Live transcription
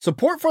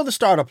Support for the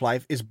Startup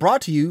Life is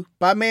brought to you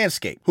by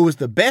Manscaped, who is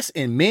the best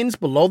in men's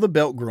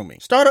below-the-belt grooming.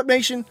 Startup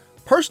Nation,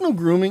 personal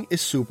grooming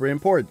is super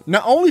important,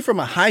 not only from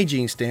a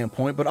hygiene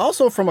standpoint, but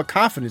also from a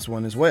confidence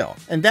one as well.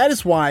 And that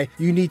is why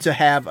you need to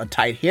have a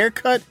tight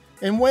haircut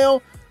and,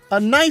 well, a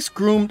nice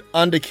groomed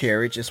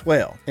undercarriage as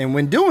well. And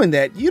when doing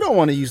that, you don't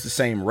want to use the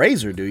same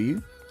razor, do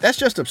you? That's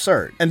just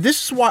absurd. And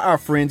this is why our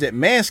friends at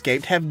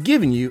Manscaped have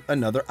given you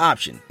another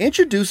option.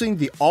 Introducing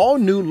the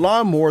all-new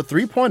Lawnmower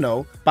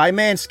 3.0 by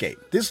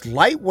Manscaped. This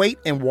lightweight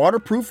and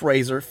waterproof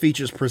razor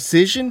features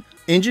precision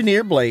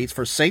engineered blades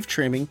for safe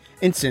trimming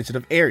in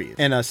sensitive areas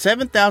and a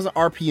 7,000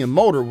 RPM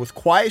motor with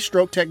quiet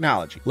stroke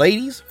technology.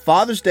 Ladies,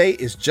 Father's Day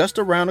is just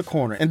around the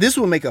corner, and this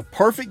will make a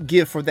perfect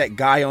gift for that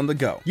guy on the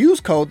go. Use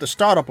code The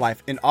Startup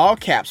Life in all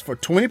caps for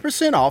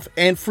 20% off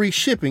and free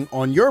shipping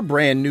on your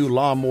brand new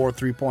Lawnmower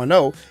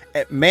 3.0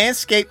 at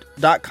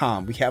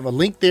manscaped.com. We have a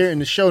link there in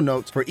the show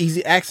notes for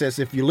easy access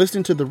if you're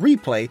listening to the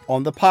replay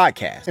on the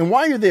podcast. And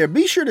while you're there,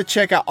 be sure to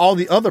check out all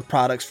the other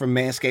products from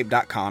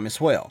manscaped.com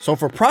as well. So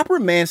for proper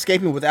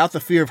manscaping without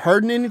the fear of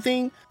hurting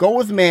anything, go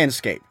with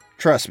Manscaped.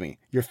 Trust me,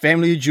 your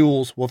family of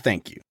jewels will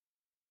thank you.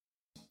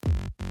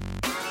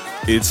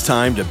 It's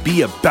time to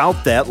be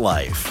about that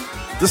life,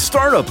 the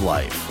startup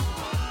life.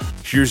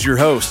 Here's your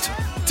host,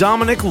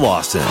 Dominic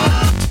Lawson.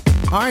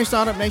 All right,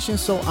 Startup Nation,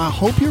 so I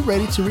hope you're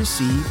ready to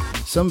receive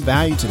some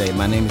value today.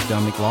 My name is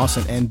Dominic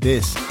Lawson, and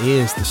this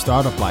is The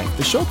Startup Life,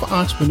 the show for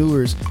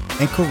entrepreneurs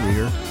and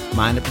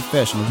career-minded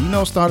professionals. You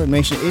know, Startup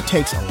Nation, it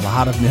takes a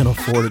lot of mental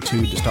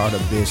fortitude to start a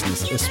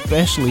business,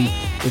 especially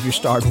if you're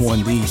starting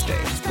one these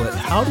days. But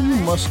how do you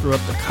muster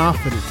up the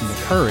confidence and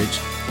the courage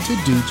to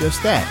do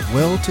just that?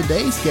 Well,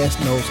 today's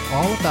guest knows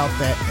all about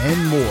that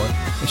and more,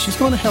 and she's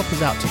going to help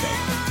us out today.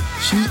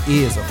 She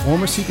is a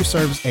former Secret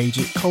Service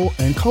agent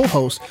and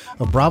co-host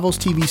of Bravo's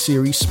TV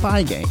series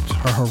Spy Games.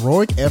 Her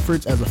heroic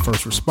efforts as a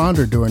first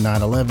responder during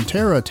 9/11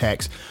 terror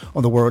attacks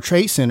on the World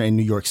Trade Center in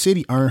New York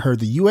City earned her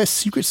the U.S.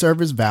 Secret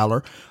Service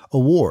Valor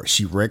Award.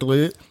 She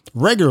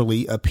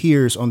regularly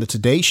appears on the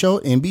Today Show,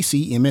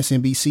 NBC,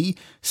 MSNBC,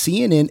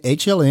 CNN,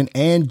 HLN,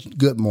 and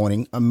Good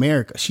Morning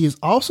America. She is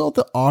also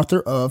the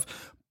author of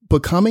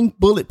Becoming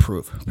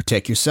Bulletproof: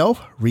 Protect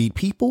Yourself, Read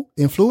People,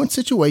 Influence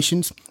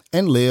Situations,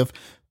 and Live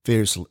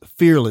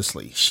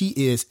fearlessly. She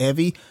is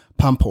Evie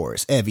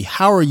Poumpouras. Evie,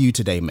 how are you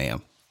today,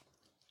 ma'am?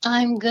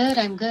 I'm good.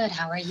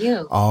 How are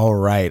you? All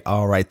right.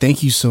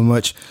 Thank you so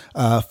much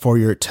for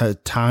your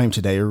time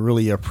today. I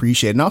really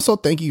appreciate it. And also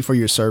thank you for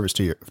your service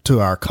to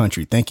our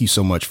country. Thank you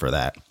so much for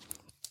that.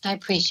 I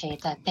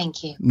appreciate that.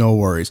 Thank you. No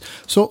worries.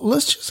 So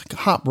let's just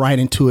hop right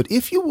into it.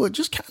 If you would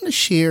just kind of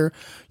share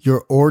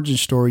your origin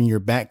story and your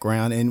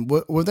background, and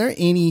were there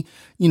any,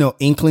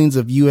 inklings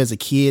of you as a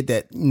kid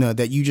that,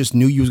 that you just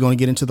knew you was going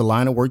to get into the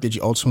line of work that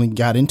you ultimately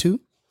got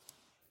into?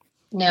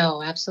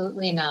 No,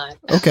 absolutely not.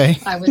 Okay.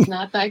 I was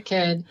not that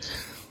kid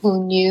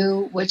who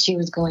knew what she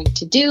was going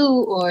to do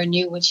or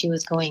knew what she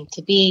was going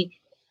to be.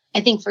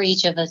 I think for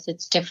each of us,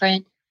 it's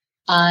different.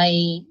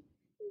 I'll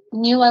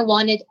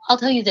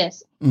tell you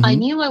this. Mm-hmm. I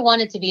knew I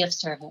wanted to be of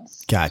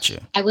service.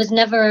 Gotcha. I was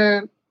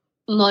never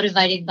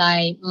motivated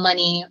by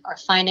money or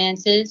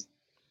finances.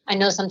 I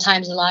know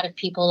sometimes a lot of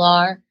people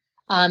are,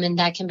 and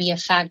that can be a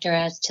factor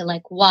as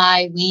to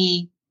why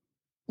we,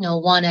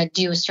 want to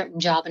do a certain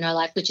job in our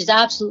life, which is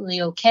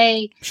absolutely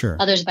okay. Sure.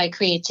 Others by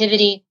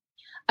creativity.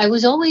 I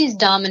was always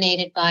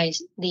dominated by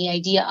the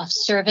idea of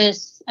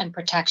service and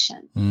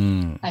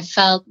protection. I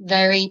felt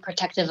very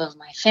protective of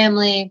my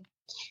family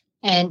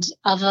and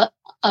of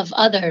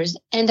others.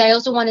 And I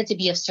also wanted to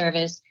be of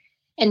service.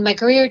 And my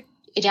career,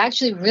 it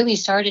actually really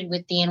started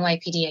with the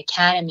NYPD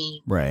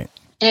Academy. Right.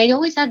 And I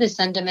always had this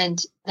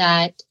sentiment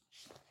that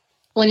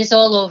when it's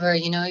all over,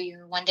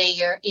 one day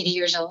you're 80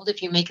 years old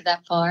if you make it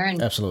that far.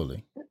 And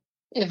absolutely.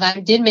 If I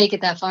did make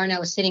it that far and I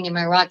was sitting in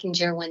my rocking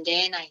chair one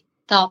day and I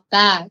thought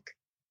back,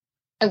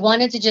 I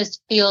wanted to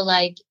just feel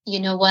like, you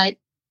know what?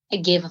 I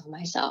gave of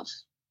myself.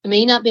 It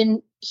may not have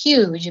been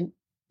huge.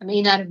 I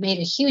may not have made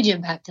a huge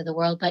impact to the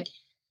world, but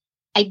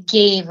I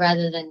gave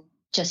rather than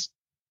just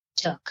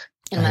took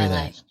in my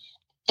life.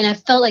 And I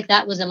felt like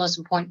that was the most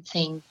important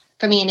thing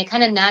for me. And it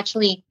kind of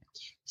naturally,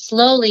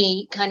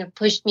 slowly kind of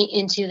pushed me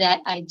into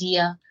that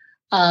idea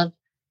of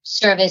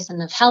service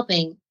and of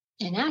helping.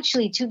 And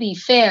actually, to be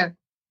fair,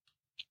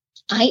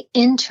 I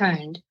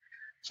interned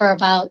for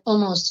about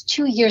almost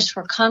 2 years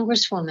for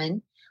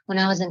Congresswoman when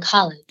I was in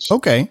college.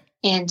 Okay.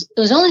 And it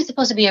was only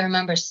supposed to be, I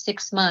remember,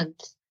 6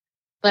 months.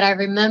 But I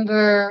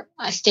remember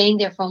staying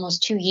there for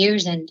almost 2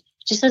 years and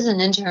just as an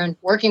intern,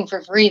 working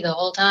for free the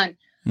whole time.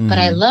 Mm-hmm. But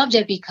I loved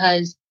it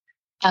because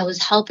I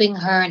was helping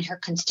her and her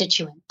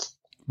constituents.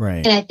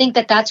 Right. And I think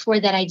that's where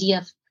that idea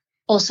of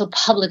also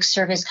public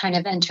service kind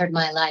of entered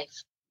my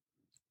life.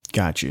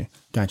 Got you.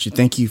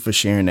 Thank you for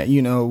sharing that.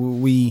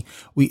 We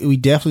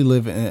definitely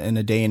live in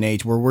a day and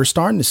age where we're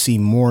starting to see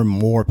more and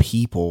more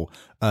people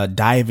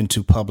dive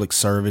into public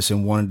service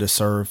and wanting to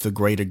serve the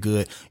greater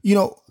good.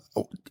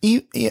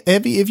 Evie,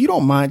 if you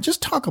don't mind,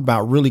 just talk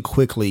about really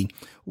quickly,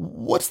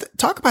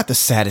 talk about the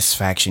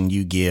satisfaction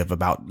you give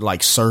about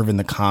serving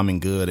the common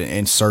good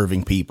and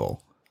serving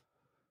people.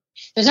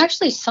 There's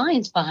actually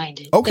science behind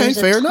it. Okay, There's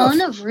fair enough. There's a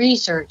ton of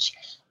research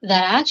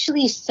that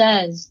actually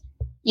says,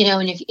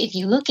 and if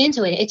you look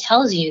into it, it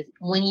tells you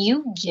when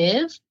you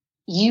give,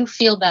 you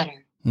feel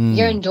better.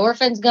 Your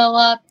endorphins go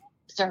up,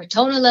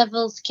 serotonin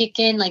levels kick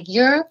in, like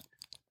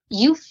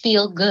you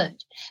feel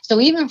good. So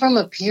even from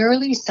a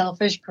purely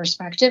selfish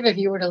perspective, if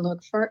you were to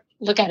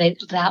look at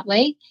it that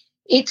way,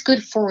 it's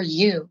good for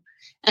you.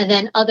 And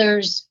then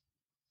others,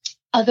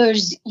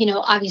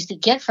 obviously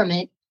get from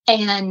it.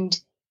 And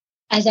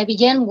as I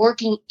began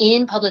working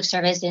in public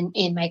service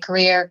in my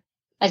career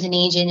as an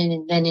agent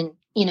and then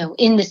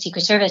in the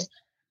Secret Service,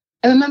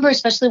 I remember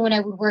especially when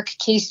I would work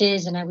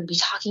cases and I would be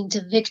talking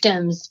to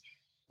victims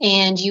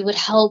and you would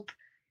help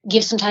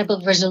give some type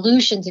of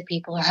resolution to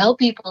people or help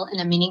people in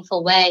a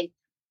meaningful way,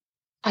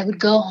 I would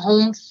go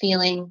home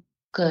feeling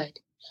good.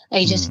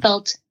 I just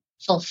felt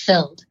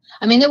fulfilled.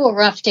 I mean, there were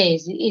rough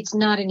days. It's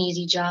not an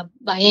easy job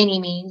by any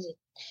means.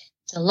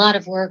 It's a lot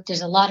of work.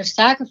 There's a lot of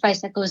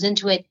sacrifice that goes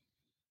into it.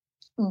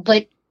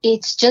 But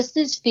it's just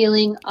this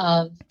feeling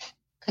of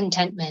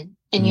contentment.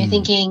 And you're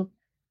thinking,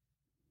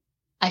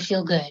 I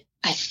feel good.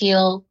 I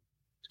feel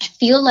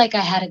like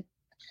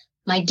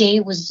my day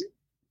was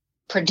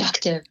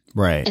productive.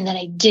 Right. And that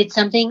I did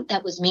something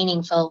that was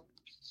meaningful.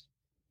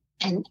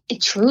 And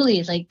it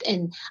truly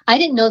and I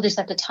didn't know this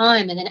at the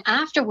time. And then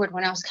afterward,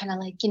 when I was kind of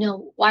like,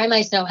 why am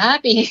I so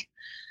happy?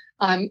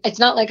 It's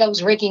not like I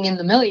was raking in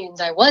the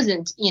millions. I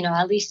wasn't,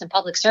 at least in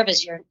public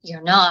service,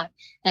 you're not,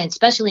 and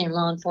especially in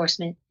law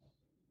enforcement.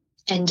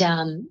 And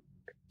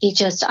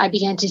I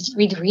began to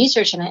read the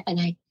research and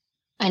I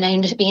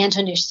began to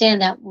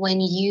understand that when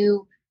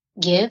you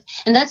give,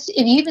 and that's,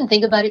 if you even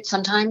think about it,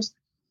 sometimes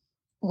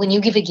when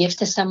you give a gift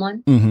to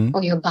someone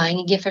or you're buying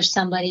a gift for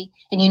somebody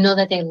and you know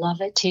that they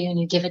love it too and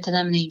you give it to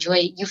them and they enjoy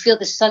it, you feel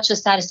such a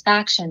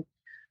satisfaction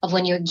of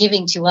when you're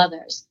giving to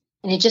others.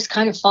 And it just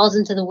kind of falls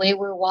into the way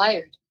we're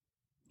wired.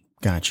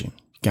 Got you.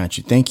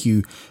 Thank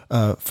you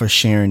for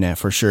sharing that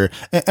for sure.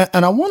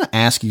 And I want to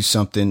ask you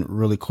something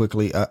really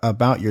quickly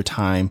about your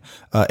time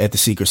at the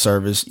Secret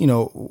Service. I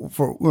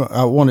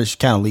want to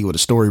kind of lead with a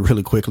story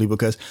really quickly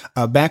because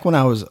back when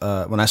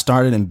I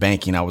started in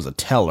banking, I was a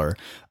teller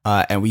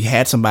and we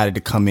had somebody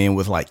to come in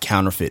with like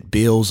counterfeit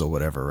bills or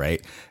whatever,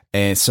 right?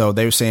 And so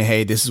they were saying,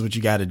 hey, this is what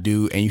you got to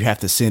do. And you have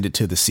to send it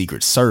to the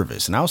Secret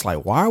Service. And I was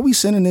like, why are we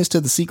sending this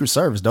to the Secret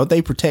Service? Don't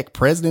they protect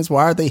presidents?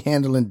 Why are they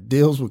handling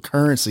deals with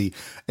currency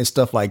and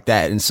stuff like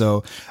that? And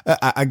so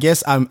I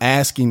guess I'm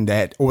asking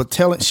that or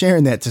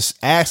sharing that to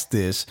ask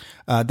this,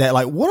 that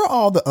like, what are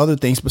all the other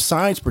things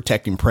besides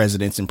protecting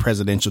presidents and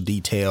presidential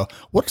detail?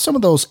 What are some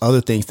of those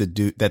other things that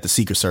the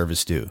Secret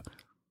Service do?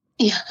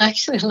 Yeah, I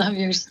actually love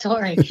your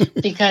story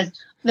because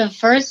the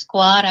first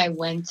squad I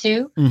went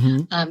to,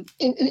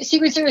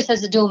 Secret Service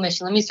has a dual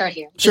mission. Let me start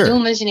here. It's a dual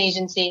mission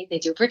agency. They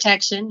do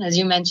protection, as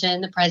you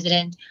mentioned, the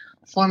president,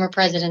 former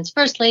presidents,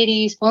 first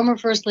ladies, former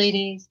first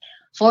ladies,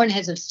 foreign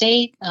heads of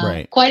state,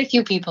 quite a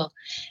few people.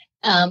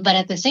 But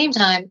at the same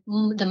time,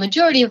 the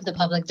majority of the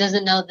public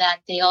doesn't know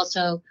that they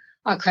also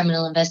are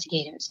criminal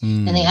investigators.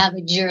 And they have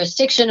a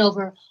jurisdiction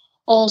over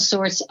all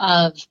sorts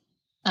of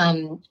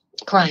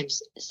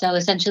crimes. So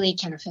essentially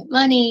counterfeit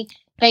money,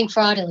 bank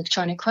fraud,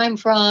 electronic crime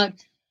fraud,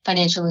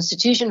 financial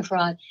institution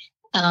fraud,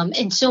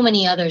 and so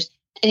many others.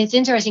 And it's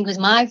interesting because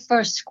my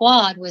first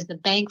squad was the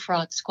bank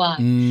fraud squad.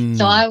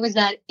 So I was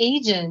that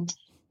agent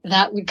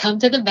that would come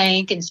to the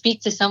bank and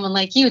speak to someone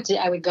like you.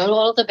 I would go to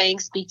all the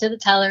banks, speak to the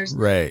tellers.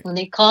 Right. When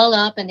they call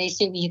up and they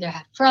say we either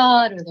had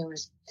fraud or there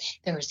was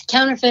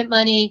counterfeit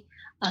money.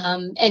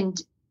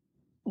 And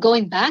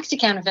going back to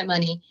counterfeit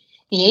money,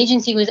 the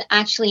agency was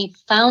actually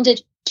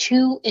founded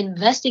to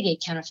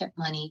investigate counterfeit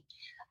money.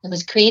 It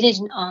was created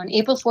on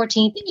April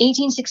 14th,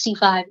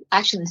 1865,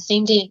 actually the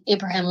same day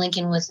Abraham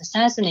Lincoln was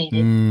assassinated.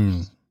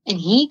 And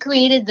he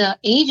created the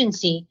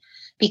agency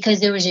because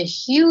there was a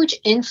huge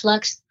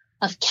influx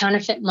of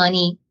counterfeit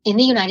money in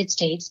the United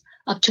States.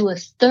 Up to a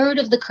third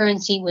of the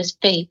currency was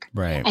fake.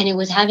 Right. And it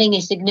was having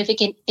a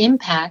significant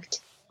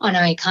impact on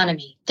our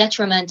economy,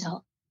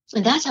 detrimental.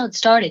 And that's how it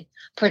started.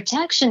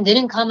 Protection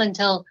didn't come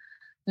until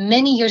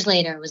many years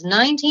later. It was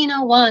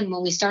 1901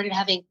 when we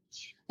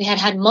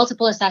had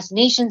multiple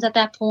assassinations at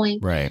that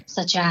point,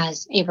 such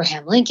as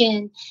Abraham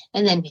Lincoln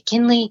and then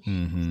McKinley.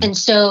 And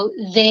so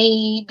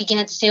they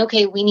began to say,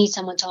 okay, we need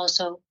someone to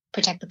also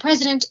protect the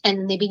president.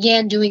 And they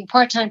began doing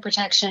part-time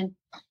protection.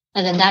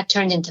 And then that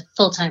turned into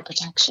full-time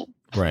protection.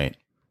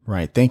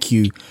 Right. Thank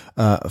you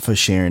for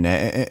sharing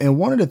that. And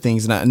one of the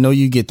things, and I know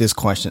you get this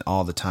question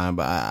all the time,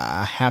 but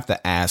I have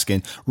to ask,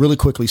 and really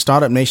quickly,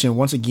 Startup Nation,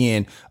 once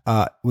again,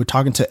 we're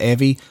talking to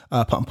Evie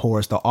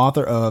Poumpouras, the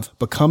author of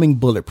Becoming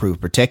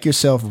Bulletproof, Protect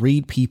Yourself,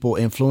 Read People,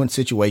 Influence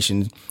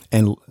Situations,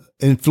 and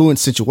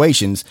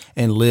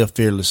Live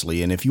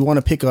Fearlessly. And if you want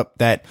to pick up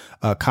that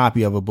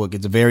copy of a book,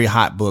 it's a very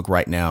hot book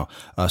right now,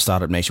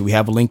 Startup Nation. We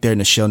have a link there in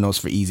the show notes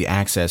for easy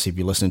access if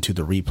you're listening to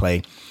the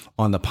replay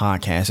on the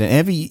podcast. And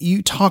Evie,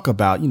 you talk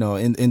about,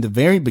 in the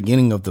very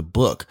beginning of the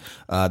book,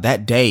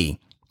 that day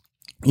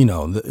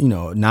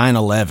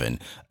 9/11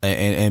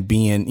 and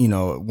being,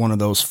 one of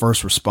those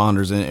first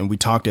responders. And we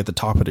talked at the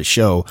top of the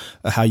show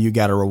how you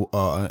got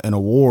an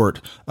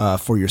award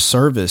for your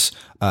service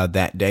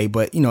that day.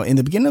 But, in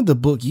the beginning of the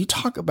book, you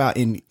talk about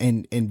in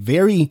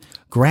very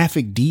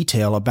graphic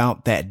detail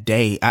about that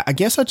day. I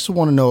guess I just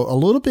want to know a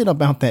little bit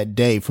about that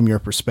day from your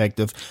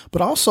perspective,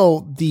 but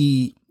also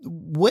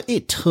what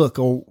it took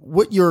or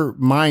what your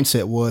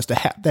mindset was to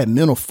have that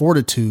mental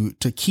fortitude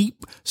to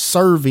keep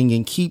serving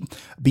and keep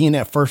being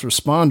that first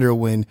responder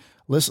when,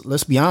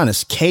 let's be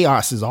honest,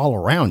 chaos is all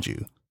around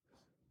you.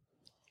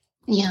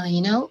 Yeah,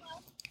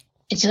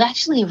 it's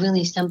actually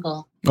really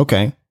simple.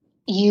 Okay.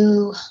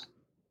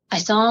 I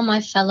saw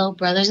my fellow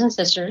brothers and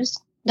sisters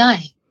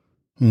dying.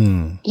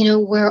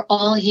 We're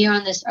all here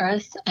on this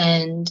earth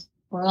and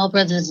we're all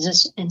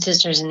brothers and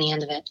sisters in the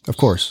end of it. Of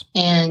course.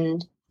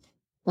 And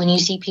when you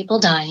see people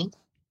dying,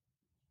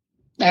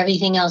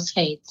 everything else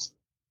fades.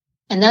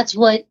 And that's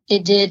what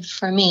it did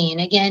for me.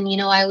 And again,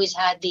 I always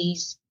had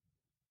these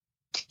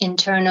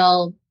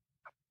internal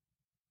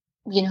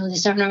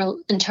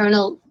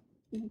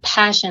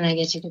passion, I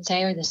guess you could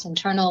say, or this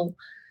internal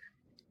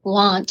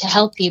want to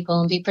help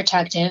people and be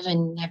protective.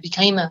 And I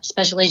became a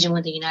special agent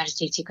with the United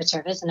States Secret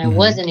Service, and I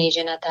was an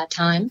agent at that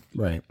time.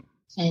 Right.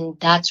 And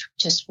that's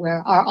just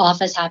where our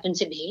office happened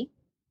to be.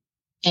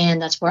 And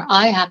that's where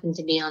I happened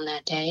to be on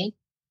that day.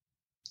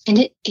 And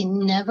it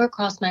never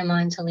crossed my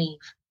mind to leave,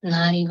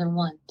 not even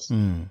once.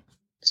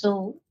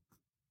 So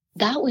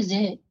that was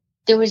it.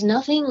 There was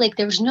nothing,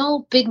 there was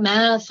no big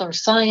math or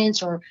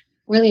science or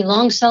really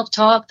long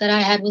self-talk that I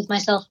had with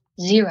myself.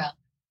 Zero.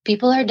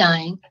 People are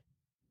dying.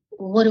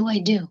 What do I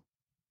do?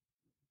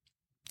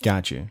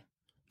 Gotcha.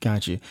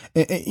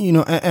 And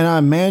I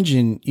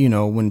imagine,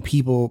 when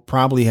people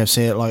probably have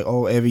said like,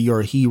 oh, Evie, you're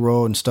a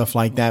hero and stuff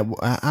like that.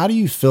 How do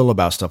you feel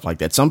about stuff like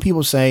that? Some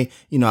people say,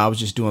 I was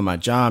just doing my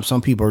job.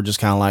 Some people are just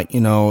kind of like,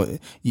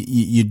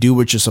 you do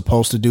what you're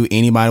supposed to do.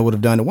 Anybody would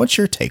have done it. What's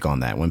your take on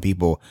that when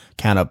people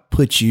kind of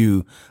put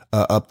you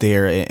up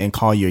there and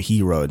call you a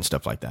hero and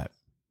stuff like that?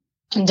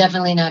 I'm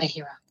definitely not a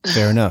hero.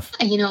 Fair enough.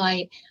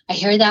 I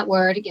hear that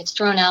word. It gets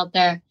thrown out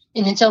there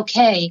and it's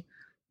okay.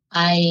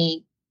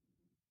 I'm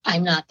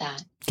not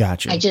that.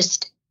 Gotcha.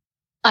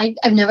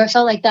 I've never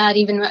felt like that.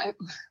 Even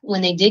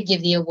when they did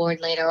give the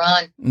award later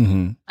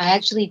on, I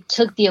actually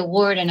took the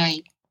award and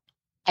I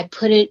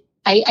put it,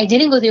 I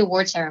didn't go to the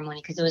award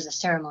ceremony because it was a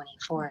ceremony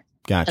for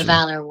the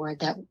Valor Award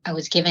that I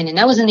was given. And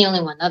that wasn't the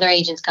only one. Other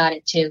agents got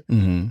it too.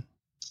 And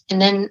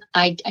then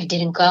I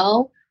didn't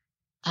go.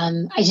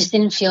 I just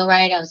didn't feel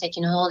right. I was like,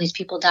 all these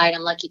people died.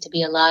 I'm lucky to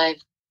be alive.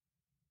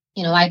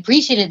 I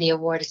appreciated the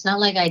award. It's not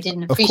like I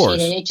didn't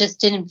appreciate it. It just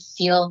didn't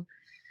feel,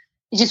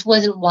 it just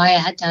wasn't why I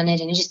had done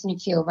it. And it just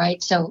didn't feel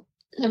right. So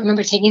I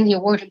remember taking the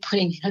award and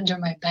putting it under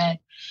my bed.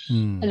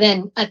 And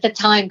then at the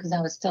time, because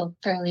I was still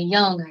fairly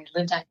young, I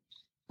lived at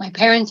my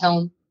parents'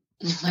 home.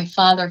 And my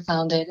father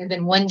found it. And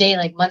then one day,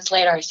 months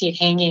later, I see it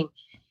hanging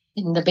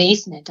in the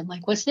basement. I'm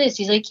like, what's this?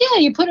 He's like, yeah,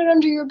 you put it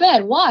under your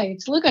bed. Why?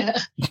 Look at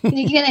it.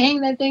 You gotta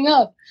hang that thing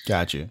up.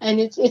 Gotcha. And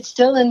it's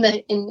still in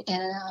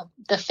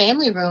the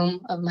family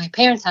room of my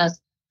parents' house.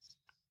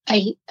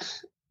 I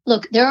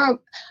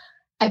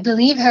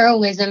believe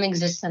heroism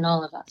exists in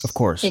all of us. Of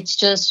course. It's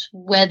just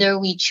whether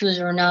we choose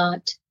or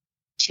not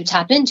to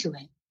tap into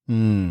it.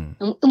 And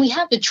we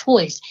have the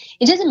choice.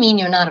 It doesn't mean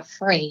you're not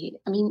afraid.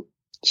 I mean,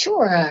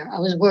 sure, I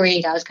was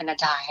worried I was going to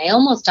die. I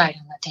almost died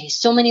on that day.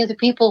 So many other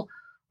people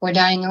were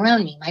dying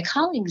around me. My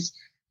colleagues,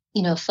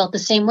 felt the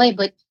same way.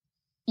 But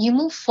you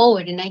move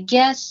forward. And I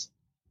guess,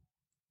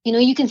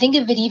 you can think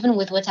of it even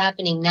with what's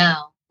happening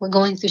now. We're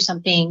going through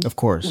something, of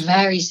course,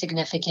 very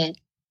significant.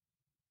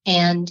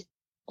 And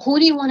who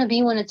do you want to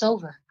be when it's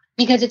over?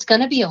 Because it's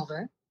going to be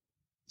over.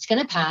 It's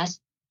going to pass.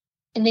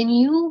 And then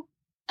you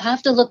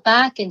have to look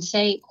back and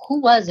say,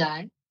 who was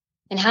I?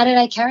 And how did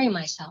I carry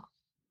myself?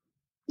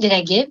 Did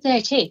I give? Did I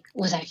take?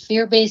 Was I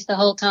fear-based the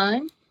whole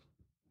time?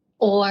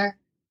 Or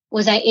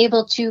was I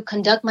able to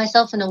conduct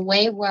myself in a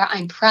way where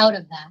I'm proud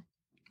of that?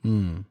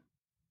 Gotcha.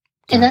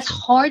 And that's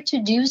hard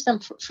to do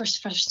for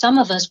some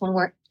of us when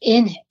we're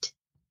in it.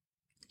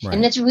 Right.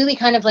 And that's really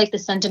kind of like the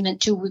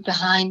sentiment too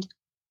behind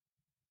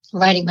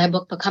writing my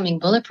book, Becoming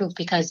Bulletproof,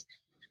 because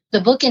the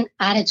book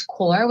at its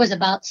core was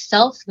about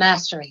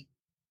self-mastery.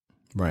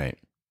 Right.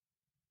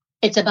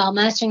 It's about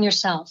mastering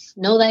yourself.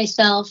 Know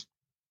thyself,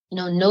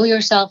 know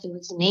yourself. It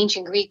was an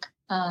ancient Greek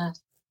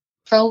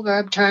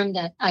proverb term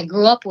that I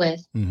grew up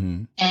with.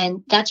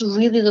 And that's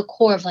really the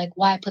core of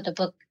why I put the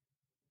book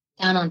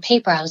down on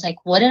paper. I was like,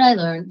 what did I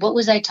learn? What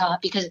was I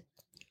taught? Because,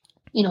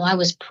 I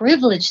was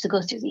privileged to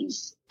go through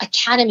these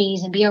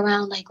academies and be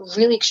around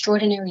really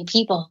extraordinary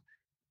people.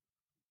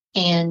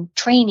 And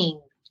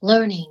training,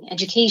 learning,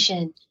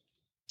 education,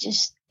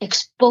 just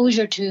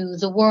exposure to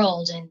the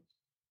world and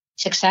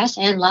success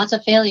and lots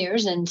of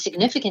failures and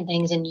significant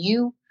things. And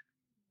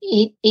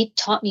it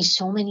taught me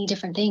so many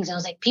different things. I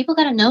was like, people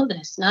got to know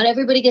this. Not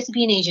everybody gets to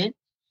be an agent.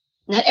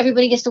 Not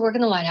everybody gets to work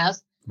in the White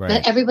House. Right.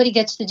 Not everybody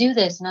gets to do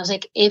this. And I was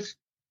like, if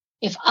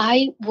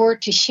I were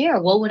to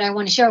share, what would I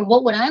want to share? And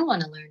what would I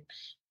want to learn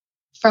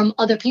from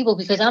other people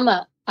because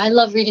I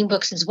love reading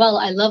books as well.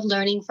 I love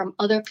learning from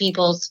other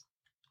people's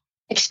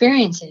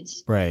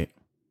experiences. Right.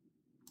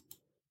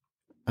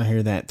 I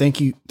hear that.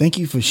 Thank you. Thank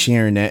you for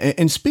sharing that.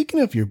 And speaking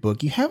of your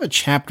book, you have a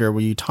chapter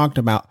where you talk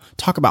about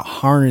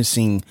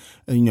harnessing,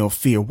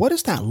 fear. What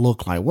does that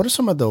look like? What are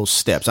some of those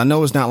steps? I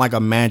know it's not like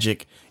a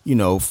magic,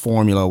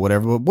 formula or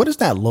whatever, but what does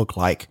that look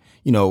like,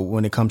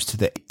 when it comes to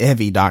the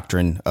heavy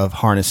doctrine of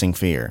harnessing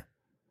fear?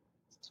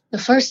 The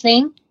first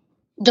thing,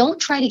 don't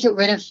try to get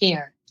rid of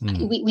fear.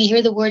 We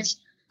hear the words,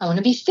 I want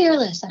to be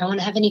fearless. I don't want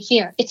to have any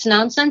fear. It's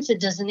nonsense.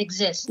 It doesn't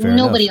exist. Fair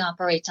Nobody enough.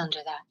 operates under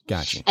that.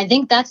 Gotcha. I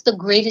think that's the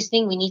greatest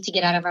thing we need to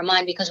get out of our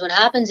mind, because what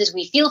happens is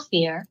we feel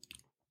fear.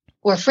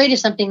 We're afraid of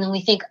something and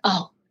we think,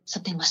 oh,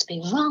 something must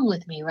be wrong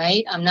with me,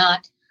 right? I'm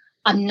not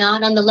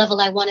on the level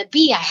I want to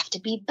be. I have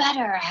to be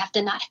better. I have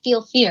to not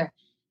feel fear.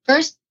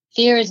 First,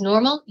 fear is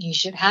normal. You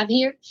should have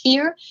fear.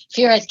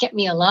 Fear has kept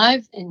me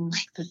alive in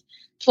like the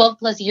 12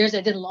 plus years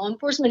I did law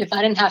enforcement. If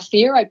I didn't have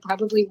fear, I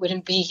probably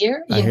wouldn't be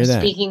here,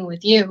 speaking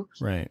with you.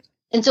 Right.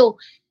 And so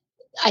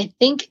I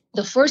think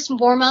the first and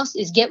foremost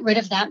is get rid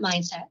of that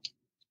mindset.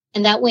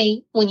 And that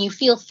way, when you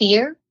feel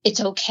fear,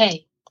 it's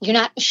okay. You're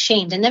not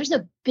ashamed. And there's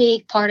a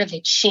big part of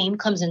it. Shame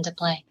comes into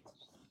play.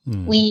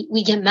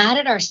 We get mad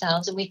at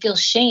ourselves and we feel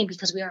shame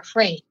because we are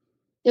afraid.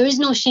 There is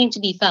no shame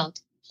to be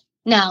felt.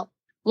 Now,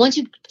 once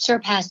you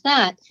surpass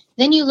that,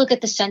 then you look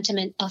at the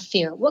sentiment of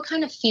fear. What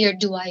kind of fear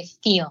do I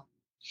feel?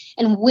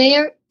 And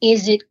where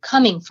is it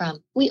coming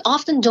from? We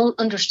often don't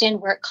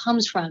understand where it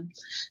comes from.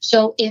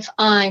 So if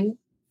I'm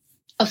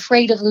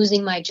afraid of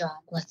losing my job,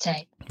 let's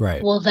say,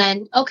 right. Well,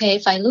 then, okay,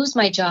 if I lose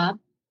my job,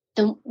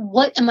 then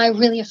what am I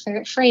really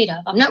afraid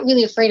of? I'm not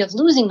really afraid of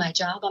losing my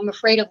job. I'm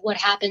afraid of what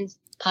happens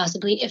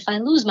possibly if I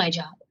lose my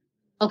job.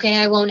 Okay,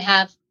 I won't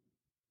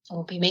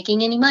be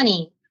making any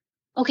money.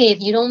 Okay,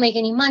 if you don't make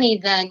any money,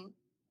 then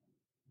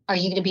are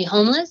you going to be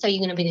homeless? Are you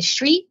going to be the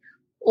street?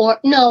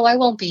 Or no, I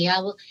won't be. I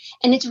will.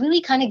 And it's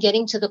really kind of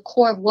getting to the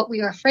core of what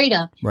we are afraid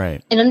of.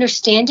 Right. And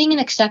understanding and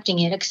accepting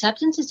it.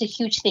 Acceptance is a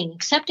huge thing.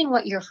 Accepting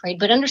what you're afraid,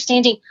 but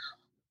understanding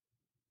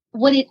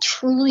what it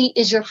truly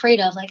is you're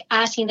afraid of. Like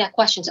asking that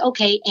questions.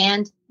 Okay,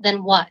 and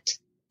then what?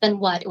 Then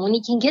what? And when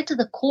you can get to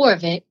the core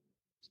of it,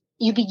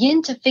 you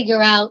begin to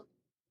figure out,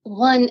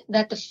 one,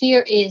 that the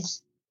fear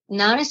is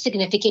not as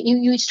significant.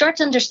 You start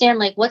to understand,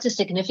 like, what's a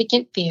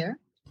significant fear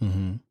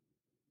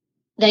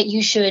that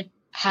you should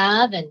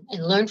have and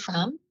learn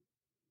from,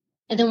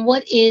 and then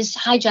what is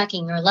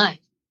hijacking your life.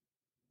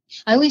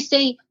 I always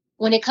say,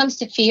 when it comes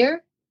to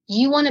fear,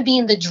 you want to be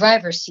in the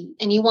driver's seat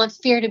and you want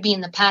fear to be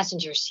in the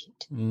passenger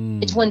seat.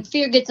 It's when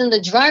fear gets in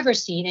the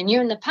driver's seat and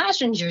you're in the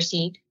passenger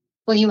seat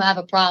where you have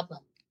a problem.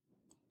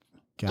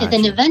 Gotcha. And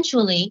then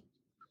eventually,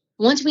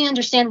 once we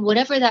understand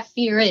whatever that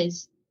fear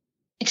is,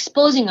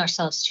 exposing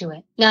ourselves to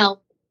it.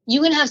 Now,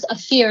 you can have a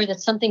fear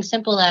that's something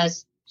simple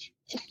as,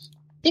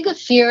 think of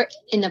fear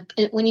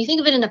when you think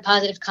of it in a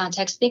positive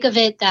context, think of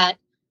it that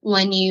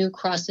when you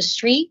cross the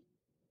street,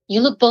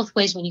 you look both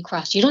ways when you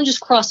cross. You don't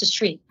just cross the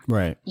street.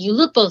 Right. You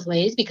look both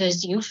ways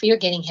because you fear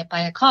getting hit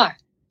by a car.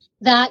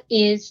 That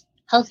is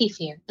healthy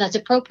fear. That's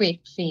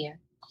appropriate fear.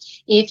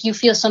 If you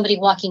feel somebody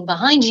walking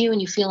behind you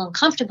and you feel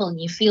uncomfortable and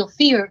you feel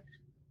fear,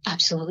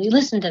 absolutely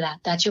listen to that.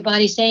 That's your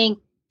body saying,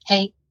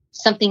 hey,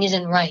 something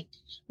isn't right.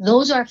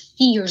 Those are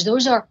fears.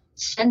 Those are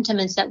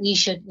sentiments that we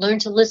should learn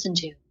to listen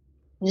to.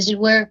 And this is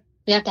where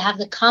we have to have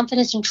the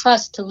confidence and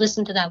trust to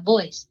listen to that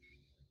voice.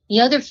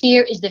 The other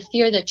fear is the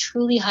fear that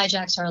truly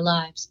hijacks our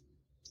lives.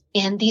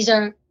 And these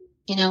are,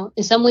 in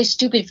some ways,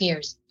 stupid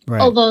fears.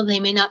 Right. Although they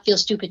may not feel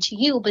stupid to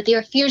you, but they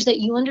are fears that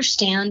you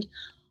understand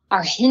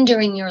are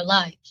hindering your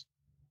life.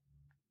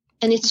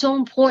 And it's so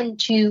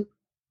important to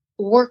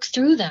work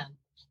through them.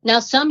 Now,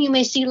 some you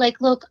may see like,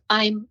 look,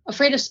 I'm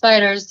afraid of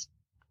spiders,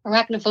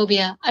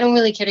 arachnophobia. I don't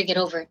really care to get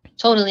over it.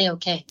 Totally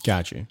okay.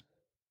 Gotcha.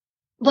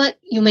 But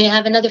you may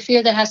have another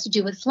fear that has to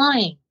do with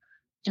flying.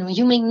 And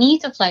you may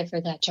need to fly for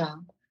that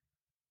job.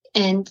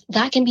 And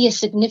that can be a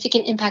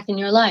significant impact in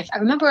your life. I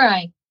remember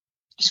I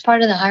was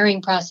part of the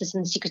hiring process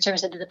in the Secret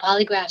Service. I did the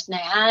polygraphs, and I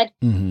had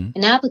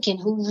an applicant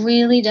who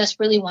really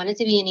desperately wanted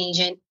to be an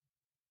agent.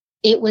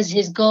 It was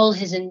his goal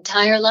his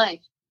entire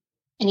life.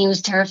 And he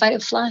was terrified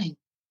of flying.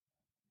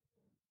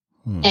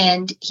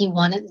 And he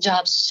wanted the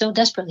job so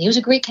desperately. He was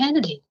a great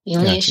candidate. The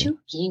only issue,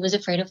 he was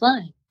afraid of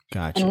flying.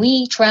 Gotcha. And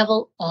we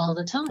travel all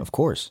the time. Of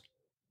course.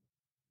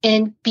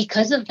 And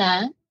because of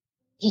that,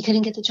 he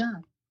couldn't get the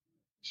job.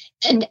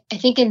 And I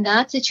think in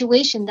that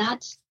situation,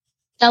 that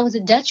was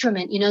a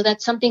detriment.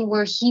 That's something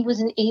where he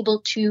wasn't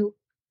able to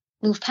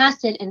move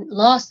past it and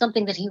lost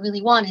something that he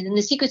really wanted. And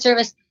the Secret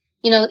Service,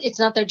 it's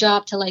not their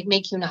job to like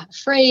make you not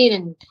afraid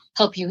and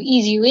help you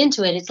ease you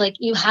into it. It's like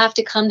you have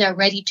to come there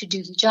ready to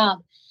do the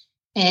job.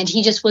 And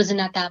he just wasn't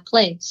at that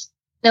place.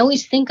 I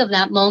always think of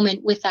that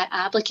moment with that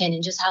applicant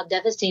and just how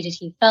devastated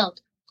he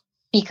felt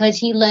because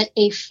he let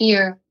a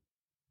fear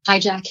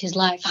hijack his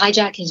life,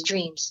 hijack his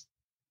dreams.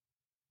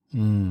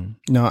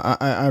 No,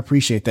 I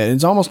appreciate that.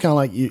 It's almost kind of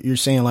like you're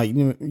saying, like,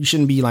 you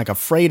shouldn't be like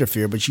afraid of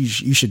fear, but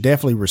you should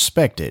definitely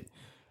respect it.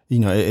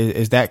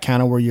 Is that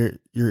kind of where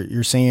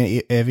you're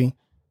saying, Evie?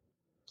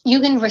 You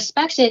can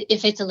respect it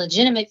if it's a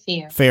legitimate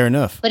fear. Fair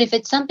enough. But if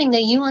it's something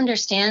that you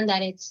understand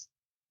that it's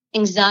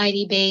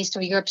anxiety based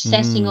or you're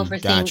obsessing over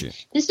things,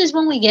 this is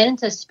when we get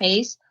into a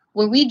space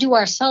where we do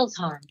ourselves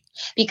harm,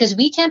 because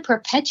we can't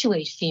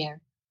perpetuate fear.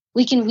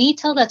 We can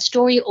retell that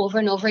story over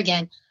and over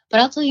again.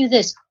 But I'll tell you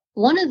this,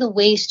 one of the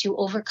ways to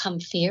overcome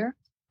fear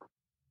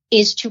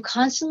is to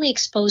constantly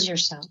expose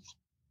yourself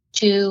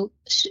to,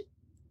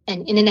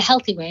 and in a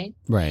healthy way,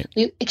 right?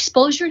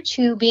 Exposure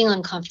to being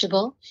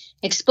uncomfortable,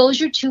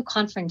 exposure to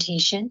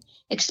confrontation,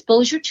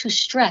 exposure to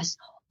stress.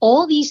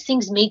 All these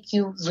things make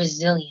you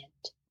resilient.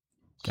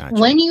 Gotcha.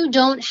 When you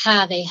don't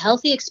have a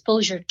healthy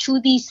exposure to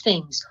these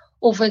things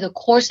over the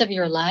course of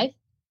your life,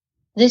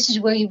 this is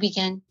where you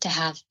begin to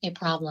have a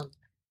problem.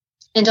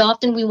 And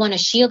often we want to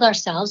shield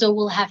ourselves, or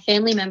we'll have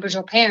family members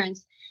or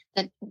parents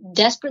that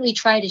desperately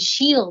try to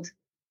shield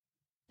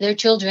their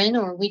children,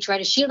 or we try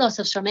to shield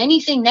ourselves from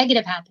anything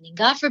negative happening.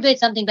 God forbid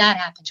something bad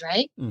happens,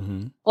 right?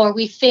 Mm-hmm. Or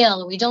we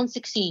fail, or we don't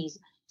succeed,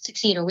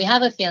 or we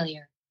have a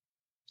failure.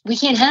 We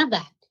can't have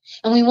that.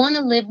 And we want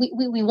to live,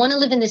 we want to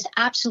live in this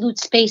absolute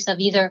space of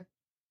either,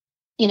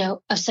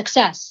 of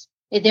success.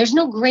 There's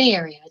no gray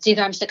area. It's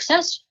either I'm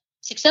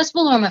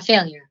successful or I'm a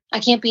failure. I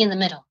can't be in the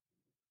middle.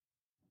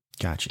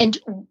 Gotcha. And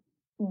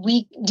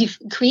we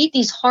create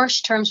these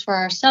harsh terms for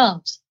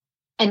ourselves.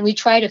 And we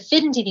try to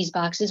fit into these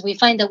boxes. We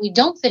find that we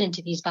don't fit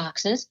into these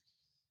boxes.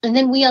 And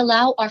then we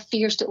allow our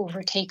fears to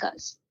overtake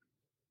us.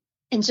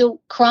 And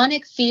so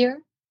chronic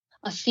fear,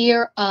 a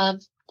fear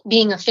of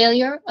being a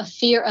failure, a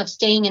fear of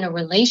staying in a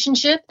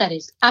relationship that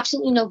is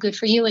absolutely no good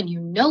for you, and you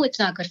know it's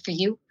not good for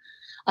you,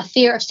 a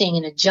fear of staying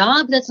in a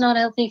job that's not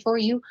healthy for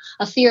you,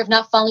 a fear of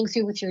not following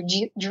through with your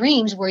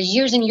dreams where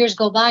years and years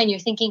go by and you're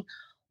thinking,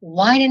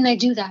 why didn't I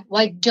do that?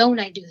 Why don't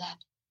I do that?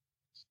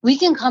 We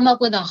can come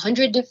up with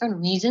 100 different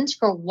reasons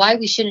for why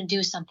we shouldn't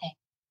do something.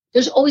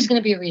 There's always going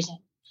to be a reason.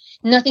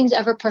 Nothing's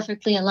ever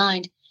perfectly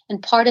aligned.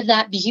 And part of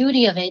that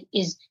beauty of it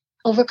is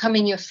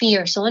overcoming your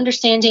fear. So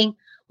understanding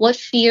what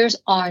fears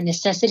are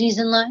necessities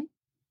in life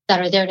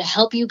that are there to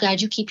help you,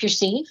 guide you, keep you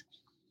safe.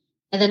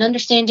 And then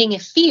understanding a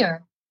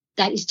fear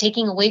that is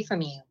taking away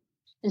from you.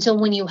 And so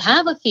when you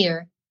have a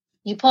fear,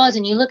 you pause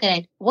and you look at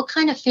it. What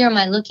kind of fear am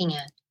I looking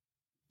at?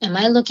 Am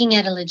I looking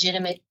at a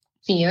legitimate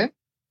fear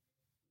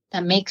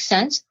that makes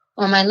sense?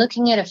 Or am I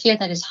looking at a fear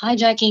that is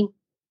hijacking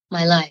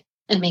my life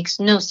and makes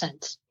no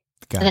sense?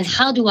 Gotcha. And then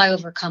how do I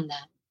overcome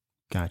that?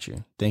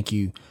 Gotcha. Thank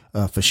you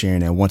for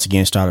sharing that. Once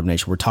again, Startup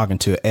Nation, we're talking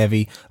to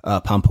Evie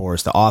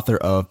Poumpouras, the author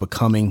of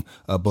Becoming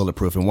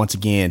Bulletproof. And once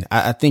again,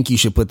 I think you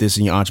should put this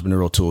in your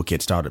entrepreneurial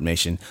toolkit, Startup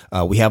Nation.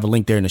 We have a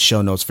link there in the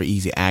show notes for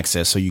easy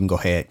access, so you can go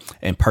ahead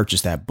and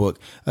purchase that book.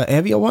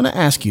 Evie, I want to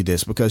ask you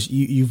this because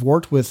you've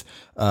worked with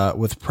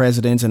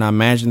presidents, and I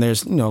imagine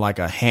there's, like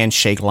a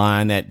handshake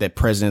line that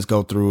presidents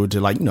go through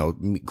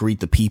to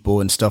greet the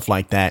people and stuff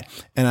like that.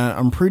 And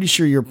I'm pretty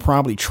sure you're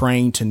probably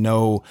trained to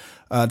know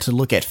to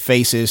look at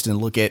faces and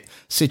look at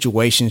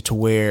situations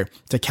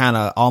to kind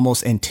of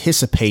almost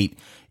anticipate,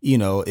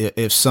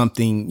 if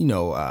something,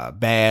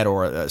 bad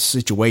or a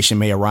situation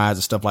may arise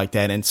and stuff like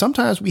that. And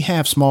sometimes we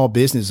have small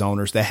business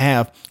owners that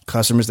have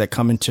customers that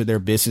come into their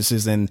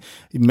businesses, and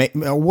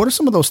what are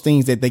some of those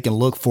things that they can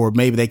look for?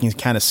 Maybe they can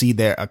kind of see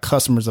their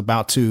customers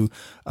about to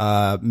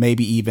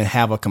maybe even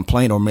have a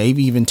complaint, or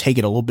maybe even take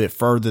it a little bit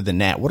further than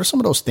that. What are some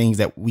of those things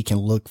that we can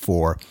look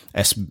for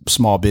as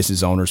small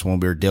business owners when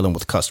we're dealing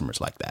with customers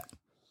like that?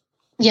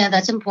 Yeah,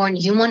 that's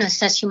important. You want to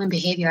assess human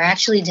behavior. I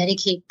actually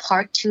dedicate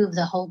part 2 of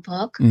the whole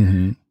book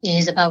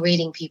is about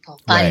reading people,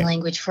 body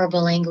language,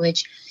 verbal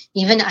language.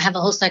 Even I have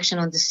a whole section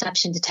on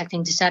deception,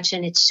 detecting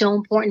deception. It's so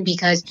important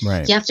because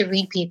you have to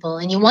read people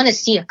and you want to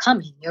see it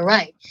coming. You're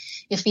right.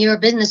 If you're a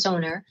business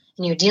owner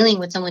and you're dealing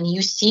with someone,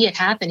 you see it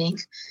happening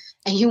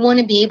and you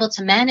want to be able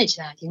to manage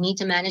that. You need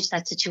to manage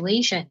that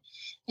situation.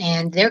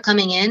 And they're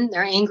coming in,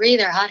 they're angry,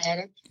 they're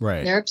hot-headed,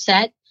 they're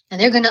upset,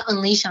 and they're going to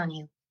unleash on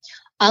you.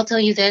 I'll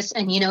tell you this,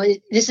 and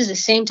this is the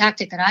same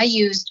tactic that I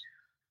used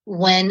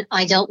when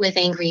I dealt with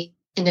angry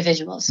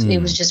individuals. It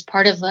was just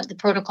part of the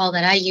protocol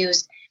that I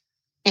used.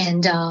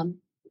 And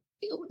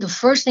the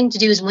first thing to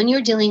do is when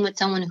you're dealing with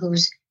someone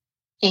who's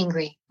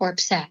angry or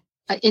upset,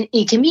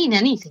 it can mean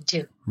anything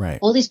too. Right.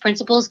 All these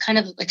principles kind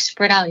of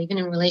spread out even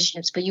in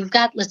relationships. But you've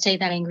got, let's say,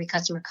 that angry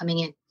customer coming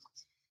in.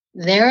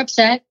 They're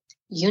upset.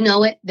 You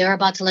know it. They're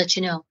about to let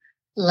you know.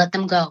 Let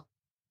them go.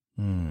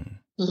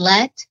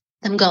 Let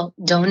them go.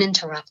 Don't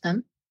interrupt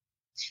them.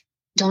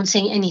 Don't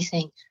say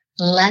anything.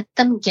 Let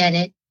them get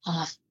it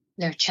off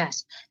their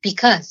chest,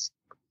 because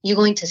you're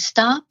going to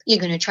stop. You're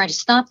going to try to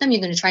stop them. You're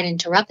going to try to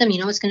interrupt them. You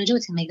know what it's going to do?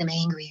 It's going to make them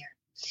angrier.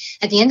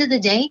 At the end of the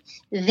day,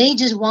 they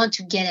just want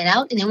to get it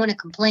out and they want to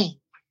complain.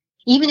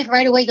 Even if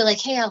right away you're like,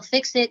 hey, I'll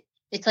fix it.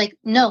 It's like,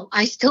 no,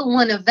 I still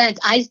want to vent.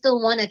 I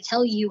still want to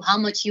tell you how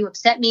much you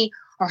upset me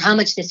or how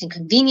much this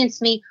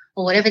inconvenienced me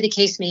or whatever the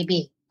case may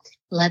be.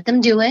 Let them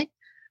do it.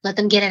 Let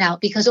them get it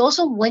out. Because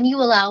also when you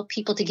allow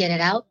people to get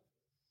it out,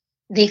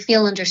 they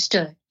feel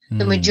understood.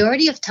 The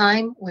majority of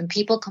time when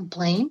people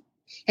complain,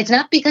 It's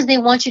not because they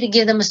want you to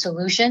give them a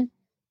solution.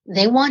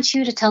 They want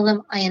you to tell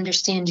them, I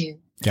understand you.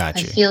 Gotcha.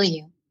 I feel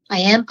you.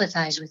 I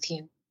empathize with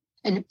you.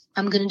 And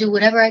I'm going to do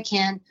whatever I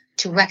can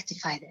to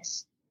rectify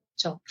this.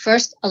 So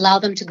first, allow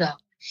them to go.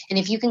 And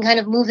if you can kind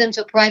of move them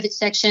to a private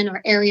section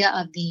or area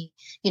of the,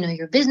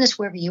 your business,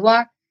 wherever you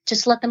are,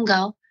 just let them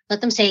go.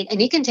 Let them say it.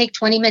 And it can take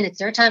 20 minutes.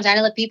 There are times I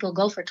let people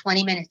go for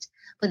 20 minutes.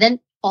 But then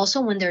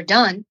also when they're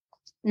done,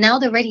 now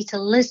they're ready to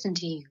listen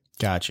to you.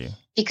 Gotcha.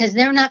 Because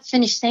they're not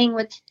finished saying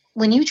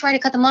when you try to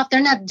cut them off,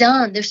 they're not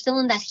done. They're still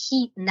in that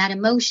heat and that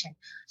emotion.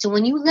 So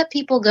when you let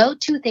people go,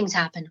 two things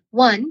happen.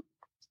 One,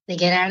 they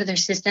get out of their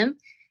system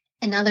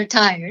and now they're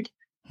tired,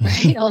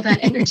 right? All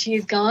that energy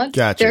is gone.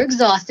 Gotcha. They're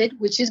exhausted,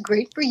 which is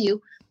great for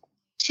you.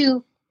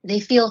 Two, they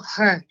feel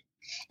heard.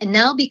 And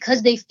now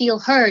because they feel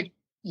heard,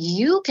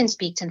 you can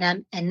speak to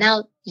them and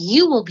now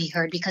you will be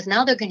heard because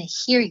now they're going to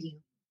hear you.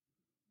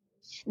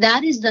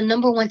 That is the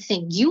number one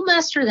thing. You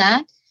master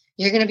that,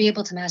 you're going to be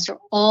able to master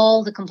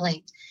all the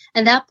complaints.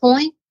 And at that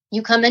point,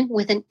 you come in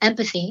with an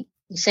empathy.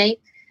 You say,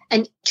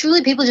 and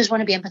truly people just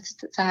want to be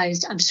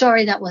empathized. I'm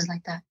sorry that was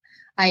like that.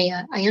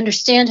 I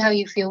understand how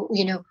you feel.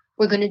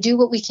 We're going to do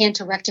what we can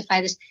to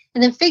rectify this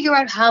and then figure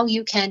out how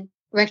you can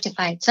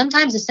rectify it.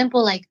 Sometimes it's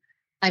simple like,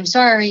 I'm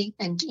sorry.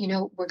 And,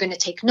 we're going to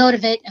take note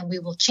of it and we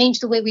will change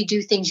the way we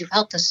do things. You've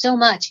helped us so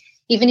much.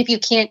 Even if you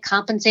can't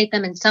compensate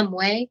them in some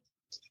way,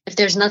 if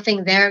there's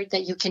nothing there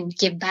that you can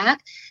give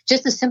back,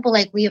 just as simple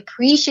like, we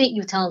appreciate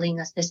you telling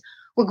us this.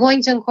 We're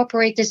going to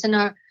incorporate this in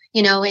our,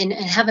 and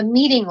have a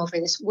meeting over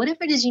this.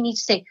 Whatever it is you need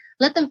to say,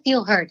 let them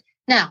feel heard.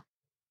 Now,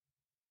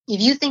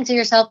 if you think to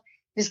yourself,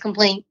 this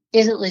complaint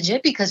isn't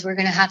legit because we're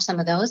going to have some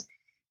of those,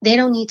 they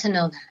don't need to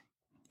know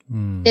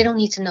that. They don't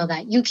need to know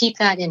that. You keep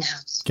that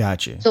in-house.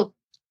 Gotcha. So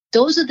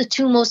those are the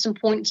two most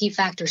important key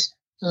factors.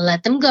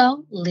 Let them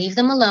go, leave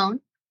them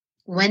alone.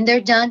 When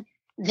they're done,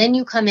 then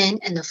you come in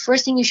and the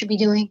first thing you should be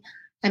doing,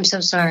 I'm so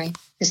sorry.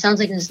 This sounds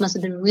like this must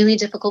have been really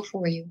difficult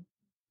for you.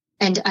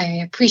 And I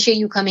appreciate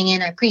you coming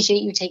in. I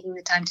appreciate you taking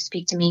the time to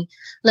speak to me.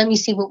 Let me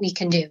see what we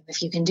can do.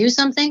 If you can do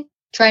something,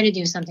 try to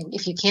do something.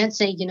 If you can't,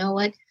 say, you know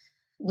what,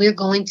 we're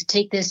going to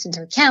take this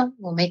into account.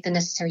 We'll make the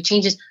necessary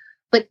changes.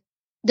 But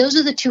those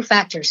are the two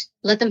factors.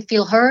 Let them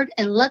feel heard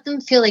and let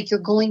them feel like you're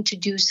going to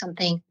do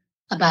something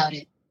about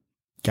it.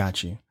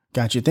 Gotcha.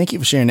 Thank you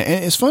for sharing that.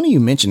 And it's funny you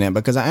mentioned that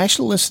because I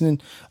actually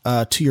listened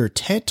to your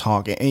TED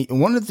Talk. And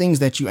one of the things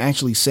that you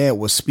actually said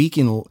was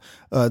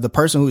the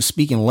person who's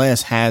speaking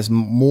less has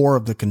more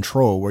of the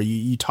control, where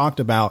you talked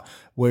about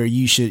where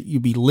you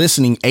be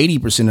listening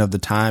 80% of the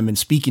time and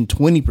speaking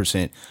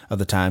 20% of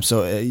the time.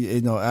 So,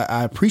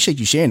 I appreciate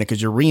you sharing it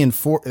because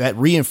that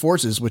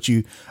reinforces what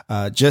you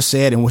just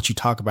said and what you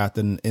talk about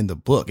in the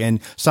book. And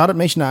Startup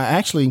Nation, I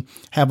actually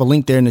have a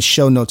link there in the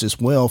show notes as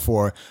well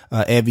for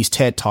Evie's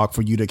TED Talk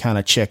for you to kind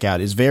of check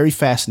out. It's very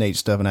fascinating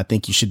stuff. And I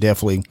think you should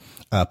definitely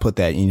put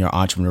that in your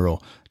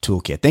entrepreneurial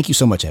toolkit. Thank you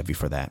so much, Evie,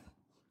 for that.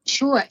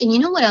 Sure. And you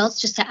know what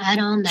else, just to add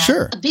on that,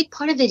 sure. A big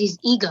part of it is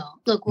ego.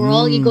 Look, we're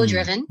all ego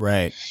driven.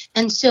 Right.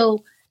 And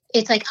so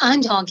it's like,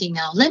 I'm talking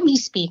now. Let me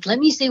speak. Let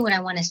me say what I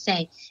want to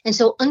say. And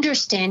so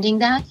understanding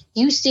that,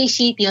 you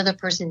satiate the other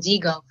person's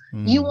ego.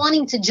 You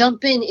wanting to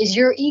jump in is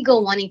your ego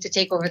wanting to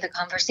take over the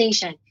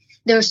conversation.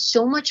 There's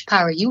so much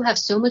power. You have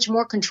so much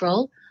more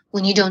control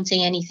when you don't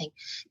say anything.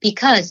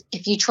 Because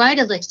if you try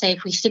to, let's say,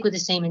 if we stick with the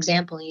same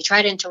example, you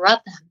try to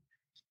interrupt them,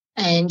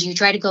 and you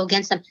try to go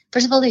against them.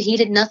 First of all, they're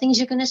heated. Nothing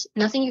you're going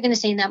to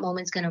say in that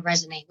moment is going to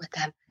resonate with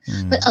them.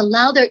 But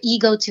allow their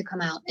ego to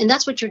come out. And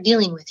that's what you're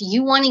dealing with.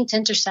 You wanting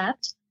to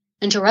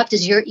interrupt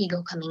is your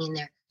ego coming in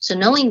there. So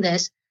knowing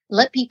this,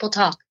 let people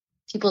talk.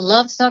 People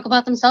love to talk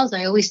about themselves.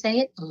 I always say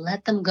it,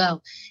 let them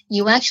go.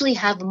 You actually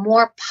have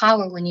more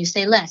power when you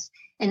say less.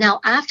 And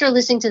now after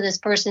listening to this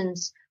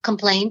person's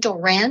complaint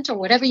or rant or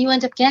whatever you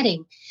end up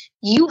getting,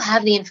 you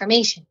have the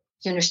information.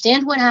 You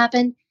understand what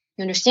happened.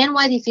 You understand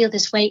why they feel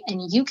this way,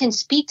 and you can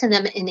speak to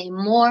them in a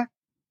more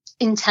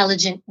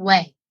intelligent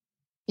way.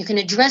 You can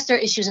address their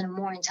issues in a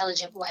more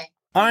intelligent way.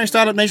 All right,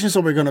 Startup Nation,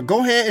 so we're going to go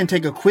ahead and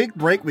take a quick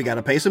break. We got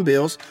to pay some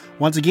bills.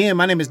 Once again,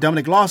 my name is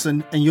Dominic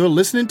Lawson, and you're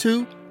listening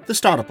to The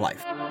Startup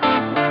Life.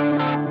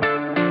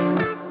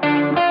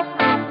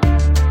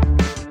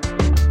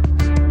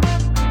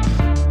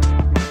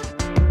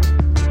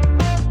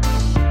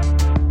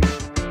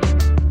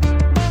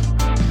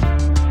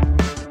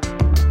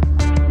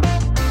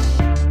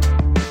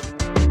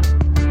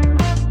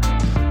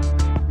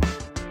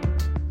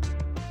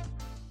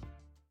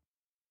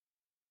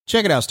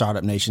 Check it out,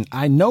 Startup Nation.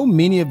 I know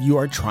many of you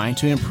are trying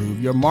to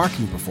improve your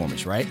marketing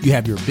performance, right? You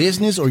have your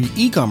business or your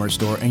e-commerce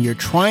store and you're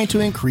trying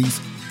to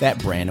increase that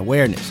brand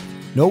awareness.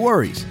 No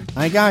worries,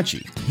 I got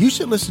you. You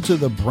should listen to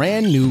the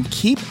brand new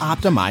Keep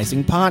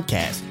Optimizing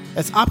podcast.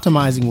 That's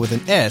optimizing with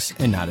an S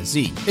and not a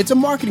Z. It's a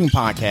marketing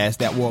podcast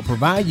that will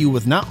provide you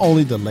with not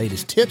only the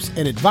latest tips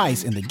and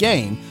advice in the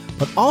game,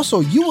 but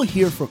also you will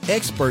hear from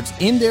experts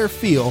in their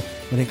field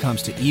when it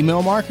comes to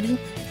email marketing,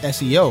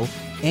 SEO,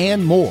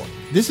 and more.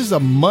 This is a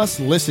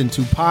must-listen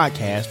to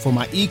podcast for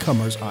my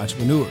e-commerce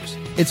entrepreneurs.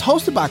 It's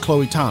hosted by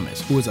Chloe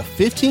Thomas, who is a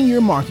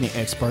 15-year marketing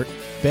expert,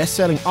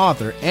 best-selling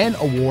author, and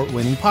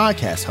award-winning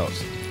podcast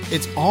host.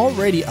 It's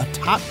already a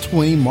top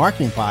 20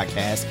 marketing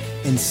podcast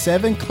in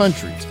 7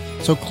 countries.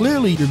 So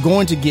clearly you're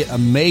going to get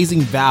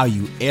amazing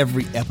value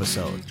every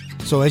episode.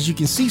 So as you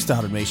can see,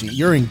 Startup Nation,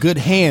 you're in good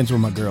hands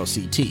with my girl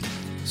CT.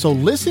 So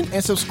listen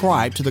and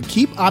subscribe to the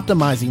Keep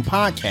Optimizing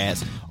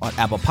podcast on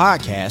Apple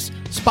Podcasts,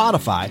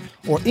 Spotify,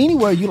 or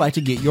anywhere you like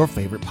to get your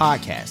favorite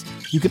podcast.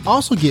 You can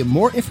also get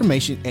more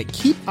information at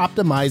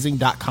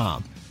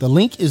keepoptimizing.com. The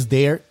link is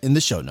there in the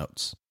show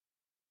notes.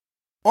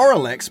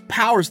 Oralex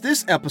powers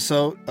this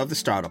episode of The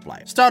Startup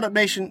Life. Startup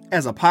Nation,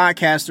 as a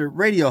podcaster,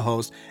 radio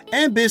host,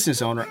 and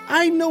business owner,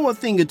 I know a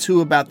thing or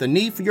two about the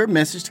need for your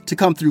message to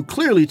come through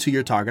clearly to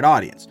your target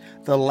audience.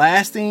 The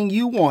last thing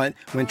you want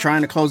when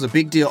trying to close a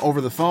big deal over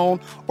the phone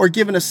or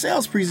giving a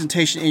sales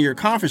presentation in your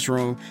conference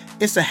room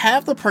is to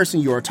have the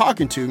person you are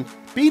talking to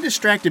be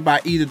distracted by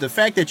either the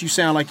fact that you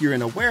sound like you're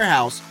in a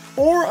warehouse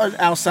or an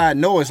outside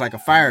noise like a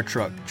fire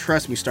truck.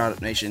 Trust me,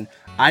 Startup Nation,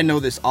 I know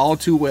this all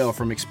too well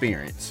from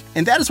experience.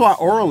 And that is why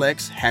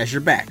Oralex has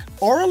your back.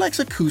 Oralex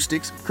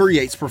Acoustics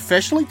creates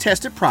professionally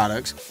tested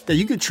products that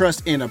you can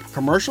trust in a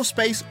commercial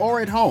space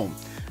or at home.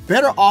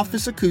 Better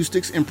office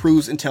acoustics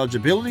improves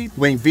intelligibility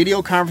when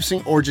video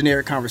conferencing or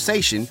generic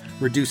conversation,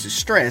 reduces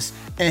stress,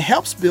 and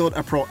helps build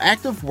a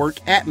proactive work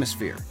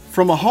atmosphere.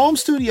 From a home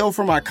studio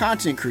for my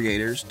content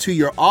creators to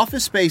your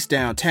office space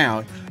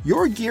downtown,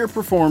 your gear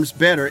performs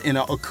better in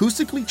an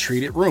acoustically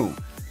treated room.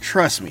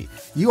 Trust me,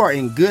 you are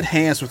in good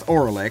hands with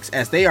Oralex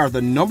as they are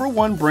the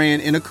 #1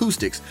 brand in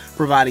acoustics,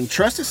 providing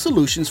trusted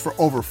solutions for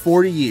over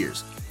 40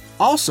 years.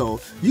 Also,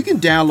 you can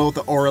download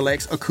the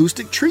Oralex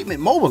Acoustic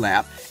Treatment mobile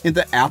app in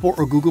the Apple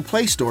or Google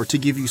Play Store to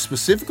give you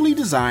specifically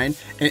designed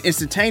and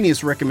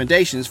instantaneous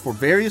recommendations for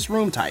various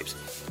room types.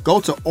 Go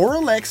to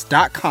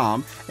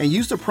Oralex.com and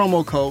use the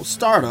promo code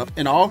STARTUP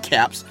in all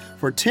caps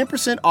for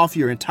 10% off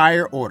your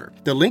entire order.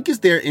 The link is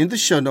there in the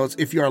show notes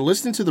if you are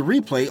listening to the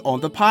replay on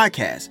the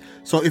podcast.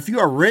 So if you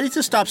are ready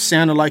to stop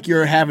sounding like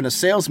you're having a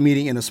sales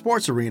meeting in a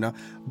sports arena,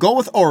 go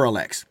with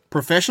Oralex.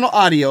 Professional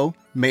audio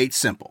made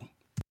simple.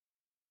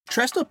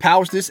 Tresta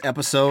powers this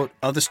episode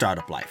of The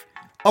Startup Life.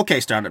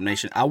 Okay, Startup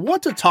Nation, I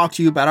want to talk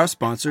to you about our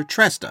sponsor,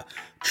 Tresta.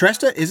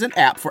 Tresta is an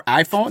app for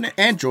iPhone and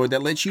Android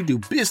that lets you do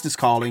business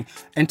calling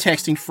and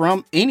texting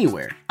from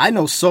anywhere. I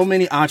know so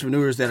many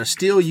entrepreneurs that are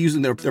still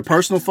using their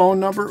personal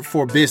phone number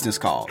for business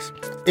calls.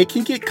 It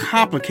can get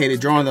complicated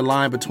drawing the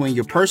line between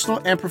your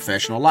personal and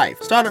professional life.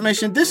 Startup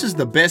Nation, this is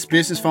the best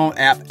business phone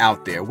app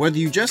out there. Whether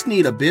you just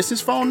need a business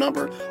phone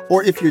number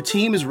or if your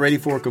team is ready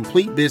for a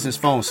complete business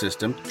phone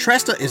system,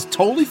 Tresta is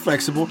totally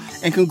flexible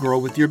and can grow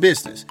with your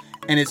business.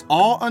 And it's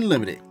all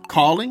unlimited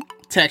calling,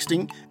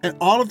 texting, and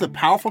all of the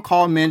powerful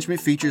call management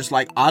features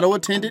like auto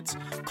attendance,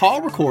 call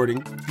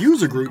recording,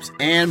 user groups,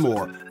 and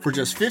more for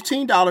just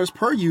 $15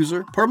 per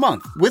user per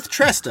month. With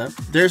Tresta,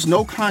 there's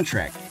no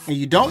contract, and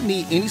you don't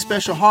need any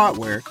special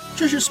hardware,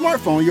 just your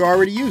smartphone you're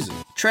already using.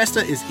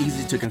 Tresta is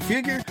easy to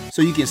configure,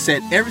 so you can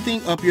set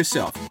everything up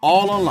yourself,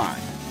 all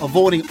online,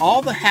 avoiding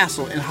all the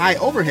hassle and high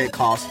overhead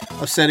costs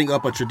of setting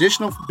up a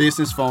traditional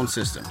business phone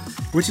system,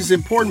 which is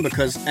important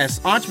because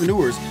as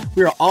entrepreneurs,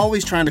 we are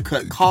always trying to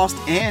cut cost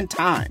and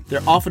time.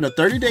 They're offering a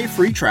 30-day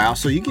free trial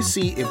so you can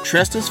see if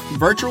Tresta's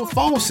virtual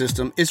phone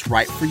system is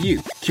right for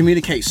you.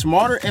 Communicate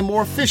smarter and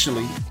more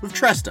efficiently with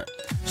Tresta.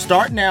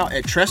 Start now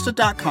at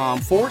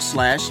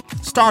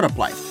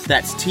Tresta.com/startuplife.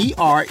 That's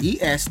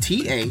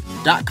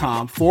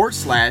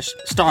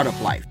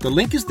TRESTA.com/startuplife. The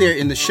link is there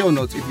in the show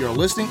notes if you're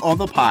listening on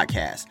the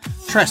podcast.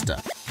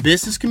 Tresta,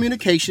 business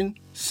communication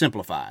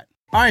simplified.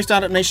 All right,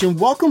 Startup Nation,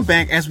 welcome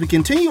back as we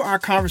continue our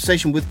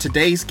conversation with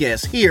today's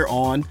guest here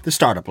on The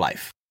Startup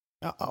Life.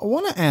 I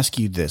want to ask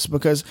you this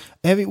because,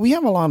 Evie, we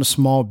have a lot of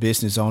small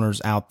business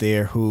owners out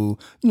there who,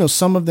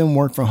 some of them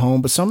work from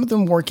home, but some of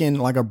them work in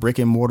like a brick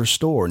and mortar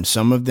store, and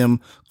some of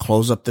them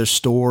close up their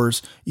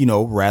stores,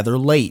 rather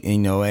late,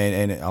 and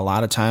a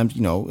lot of times,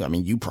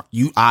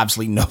 you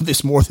obviously know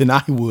this more than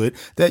I would,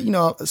 that,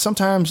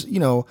 sometimes,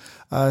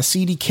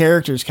 seedy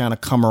characters kind of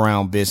come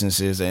around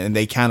businesses and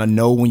they kind of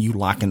know when you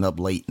locking up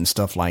late and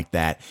stuff like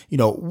that.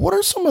 What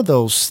are some of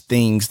those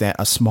things that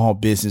a small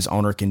business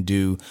owner can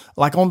do,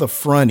 like on the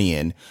front end,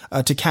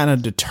 to kind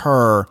of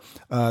deter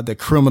the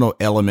criminal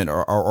element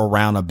or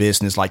around a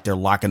business, like they're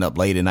locking up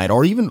late at night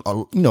or even,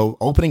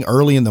 opening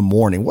early in the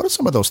morning? What are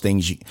some of those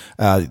things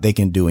they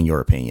can do in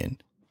your opinion?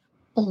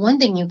 Well, one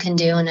thing you can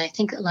do, and I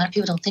think a lot of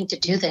people don't think to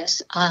do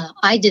this.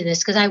 I did this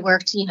because I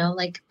worked,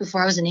 like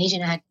before I was an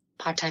agent, I had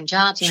part-time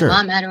jobs. Sure.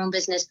 Mom had her own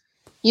business.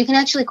 You can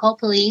actually call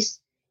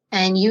police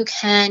and you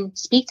can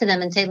speak to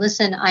them and say,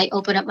 listen, I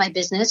open up my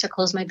business or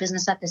close my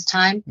business at this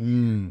time.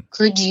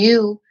 Could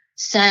you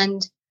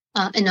send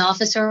an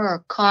officer or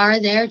a car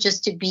there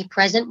just to be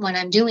present when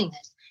I'm doing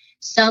this?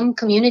 Some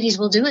communities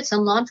will do it.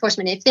 Some law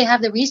enforcement, if they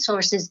have the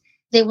resources,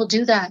 they will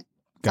do that.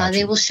 Gotcha.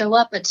 They will show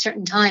up at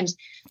certain times.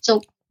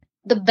 So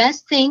the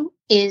best thing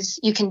is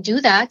you can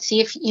do that. See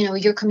if,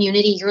 your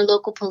community, your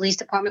local police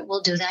department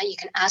will do that. You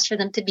can ask for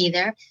them to be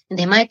there and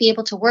they might be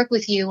able to work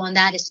with you on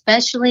that,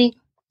 especially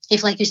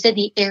if, like you said,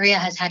 the area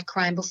has had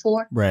crime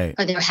before, Right.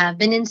 or there have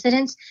been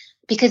incidents,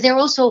 because they're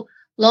also,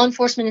 law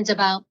enforcement is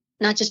about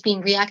not just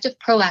being reactive,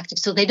 proactive.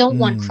 So they don't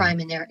want crime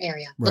in their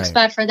area. Looks Right.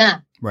 bad for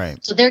them. Right.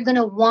 So they're going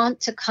to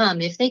want to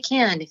come if they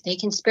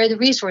can spare the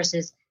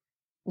resources,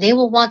 they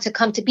will want to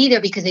come to be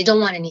there because they don't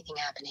want anything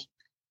happening.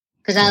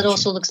 Because that Gotcha.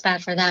 also looks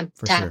bad for them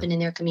For to sure. happen in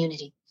their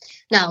community.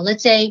 Now,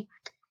 let's say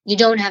you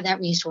don't have that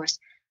resource.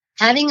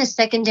 Having a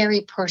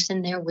secondary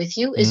person there with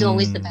you is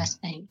always the best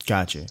thing.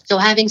 Gotcha. So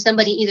having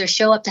somebody either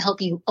show up to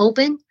help you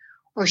open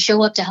or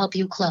show up to help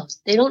you close.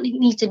 They don't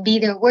need to be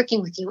there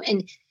working with you.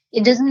 And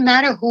it doesn't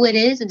matter who it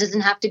is. It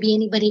doesn't have to be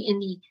anybody in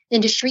the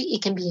industry.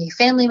 It can be a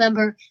family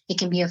member. It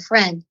can be a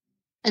friend.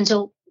 And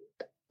so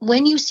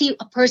when you see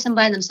a person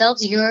by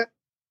themselves, you're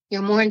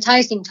more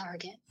enticing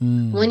target.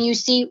 When you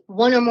see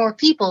one or more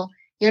people,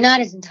 you're not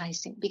as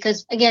enticing.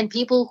 Because again,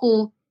 people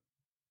who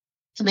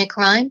commit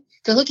crime,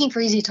 they're looking for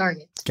easy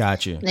targets.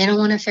 Gotcha. They don't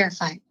want a fair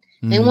fight.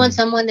 They want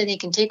someone that they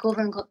can take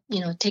over and go,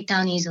 take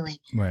down easily.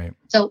 Right.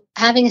 So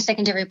having a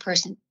secondary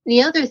person.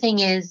 The other thing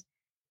is,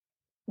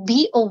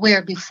 be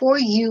aware before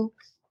you,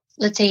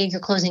 let's say you're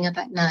closing up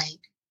at night,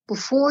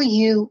 before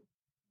you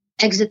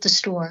exit the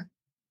store,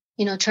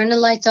 turn the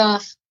lights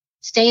off,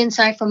 stay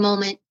inside for a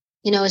moment,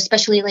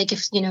 especially like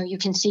if, you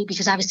can see,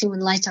 because obviously when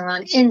the lights are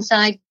on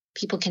inside,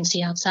 people can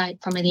see outside.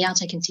 From the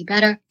outside can see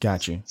better.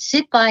 Gotcha.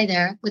 Sit by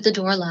there with the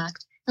door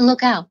locked and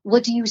look out.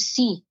 What do you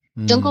see?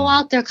 Don't go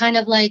out there kind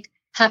of like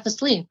half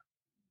asleep.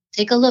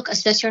 Take a look,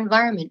 assess your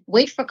environment.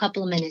 Wait for a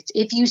couple of minutes.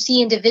 If you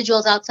see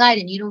individuals outside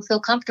and you don't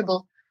feel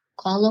comfortable,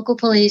 call local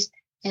police.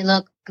 Hey,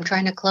 look, I'm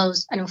trying to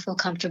close. I don't feel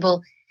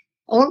comfortable.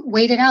 Or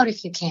wait it out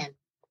if you can.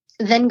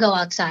 Then go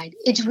outside.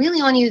 It's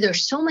really on you.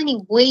 There's so many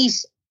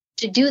ways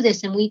to do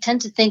this, and we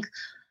tend to think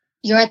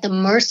you're at the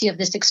mercy of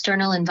this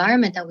external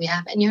environment that we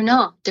have, and you're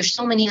not. There's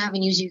so many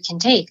avenues you can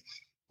take.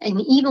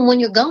 And even when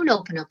you're going to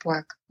open up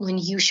work, when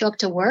you show up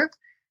to work,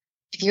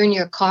 if you're in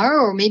your car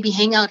or maybe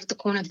hang out at the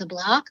corner of the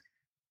block,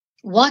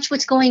 watch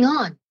what's going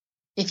on.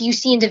 If you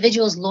see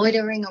individuals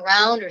loitering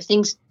around or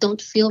things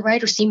don't feel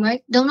right or seem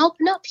right, don't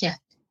open up yet.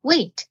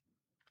 Wait.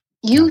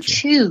 You Gotcha.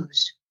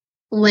 choose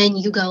when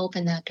you go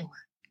open that door,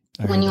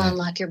 when you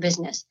unlock your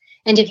business.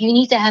 And if you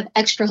need to have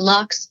extra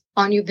locks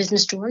on your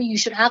business door, you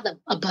should have them.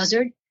 A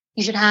buzzard,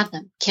 you should have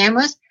them.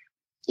 Cameras,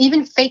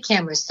 even fake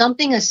cameras,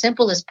 something as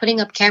simple as putting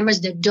up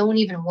cameras that don't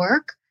even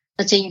work.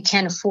 Let's say you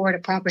can't afford a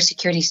proper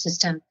security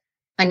system.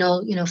 I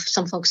know,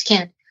 some folks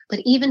can't, but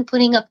even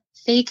putting up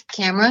fake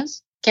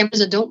cameras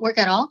that don't work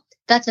at all,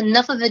 that's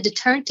enough of a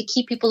deterrent to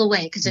keep people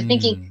away because they're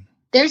thinking,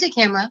 there's a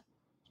camera,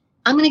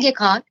 I'm going to get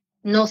caught.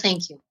 No,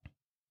 thank you.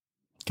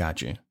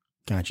 Gotcha.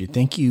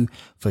 Thank you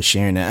for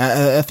sharing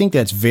that. I think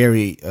that's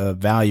very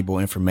valuable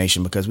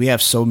information because we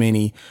have so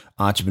many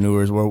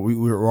entrepreneurs where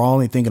we're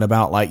only thinking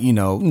about like,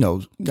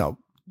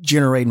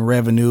 generating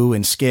revenue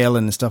and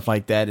scaling and stuff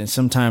like that. And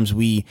sometimes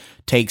we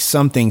take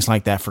some things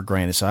like that for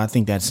granted. So I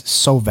think that's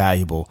so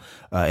valuable,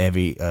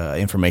 Evie,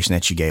 information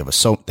that you gave us.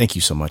 So thank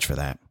you so much for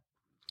that.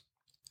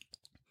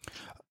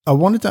 I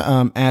wanted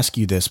to ask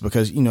you this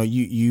because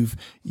you've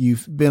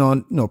been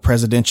on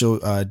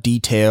presidential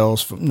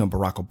details from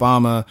Barack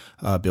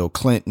Obama, Bill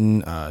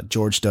Clinton,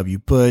 George H.W.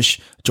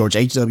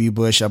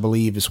 Bush, I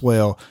believe as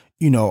well.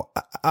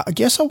 I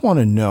guess I want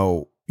to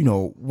know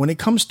when it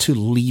comes to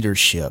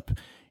leadership,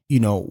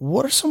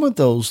 what are some of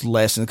those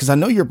lessons? Because I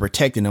know you're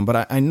protecting them,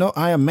 but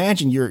I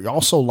imagine you're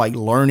also like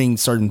learning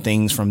certain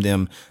things from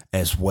them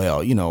as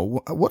well.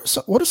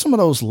 What are some of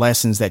those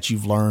lessons that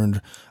you've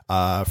learned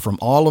from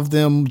all of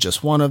them,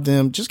 just one of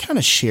them? Just kind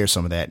of share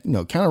some of that,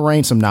 kind of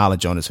rain some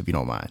knowledge on us if you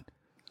don't mind.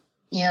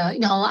 Yeah,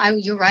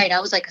 you're right. I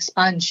was like a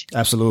sponge.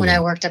 Absolutely. When I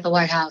worked at the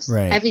White House.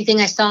 Right.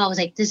 Everything I saw, I was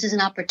like, this is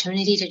an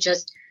opportunity to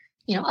just,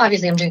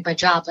 obviously I'm doing my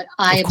job, but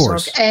I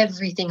absorbed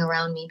everything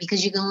around me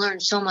because you can learn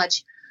so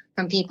much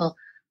from people.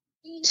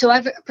 So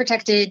I've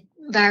protected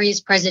various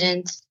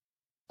presidents,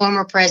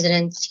 former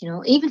presidents,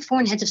 even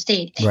foreign heads of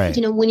state. Right.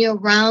 When you're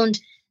around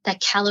that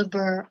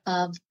caliber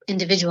of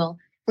individual,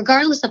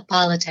 regardless of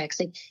politics,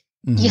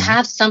 you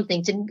have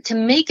something to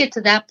make it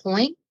to that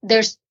point.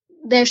 There's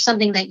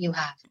something that you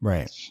have.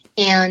 Right.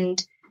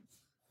 And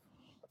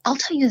I'll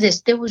tell you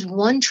this, there was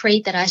one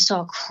trait that I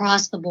saw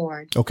across the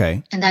board.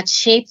 Okay. And that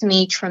shaped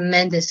me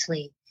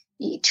tremendously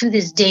to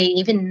this day,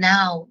 even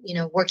now,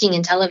 working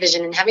in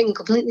television and having a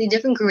completely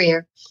different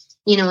career,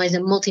 as a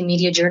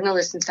multimedia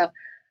journalist and stuff.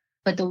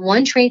 But the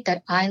one trait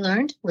that I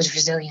learned was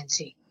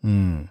resiliency.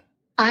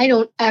 I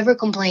don't ever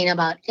complain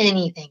about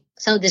anything.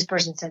 So this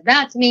person said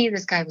that to me,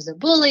 this guy was a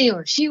bully,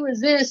 or she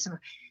was this,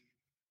 or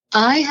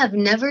I have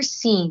never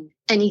seen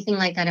anything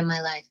like that in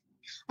my life.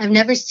 I've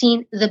never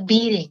seen the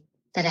beating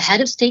that a head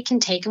of state can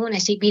take. And when I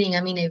say beating,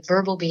 I mean a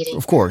verbal beating.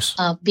 Of course.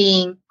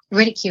 Being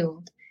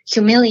ridiculed,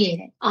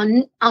 humiliated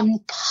on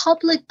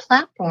public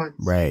platforms.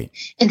 Right.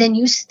 And then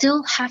you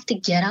still have to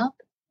get up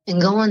and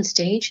go on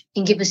stage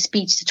and give a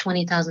speech to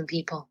 20,000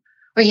 people.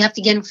 Or you have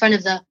to get in front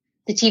of the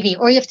TV,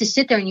 or you have to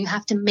sit there and you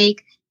have to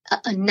make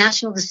a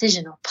national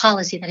decision or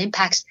policy that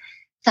impacts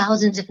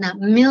thousands, if not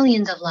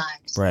millions of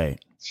lives. Right.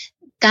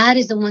 That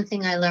is the one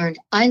thing I learned.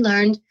 I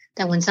learned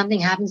that when something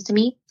happens to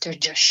me, to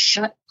just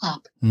shut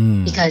up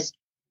because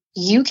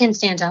you can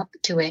stand up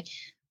to it.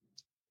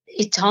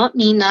 It taught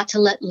me not to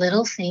let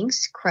little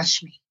things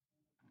crush me.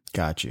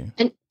 Got you.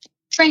 And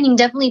training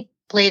definitely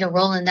played a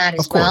role in that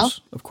as well.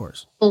 Of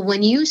course. But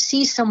when you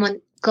see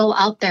someone go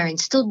out there and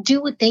still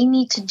do what they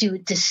need to do,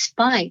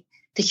 despite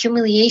the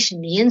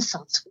humiliation, the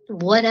insults,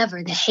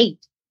 whatever, the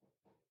hate,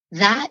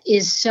 that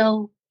is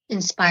so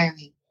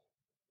inspiring.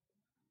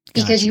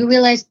 Because you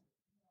realize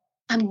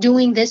I'm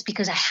doing this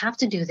because I have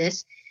to do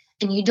this.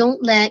 And you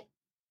don't let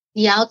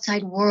the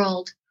outside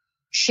world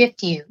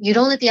shift you. You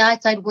don't let the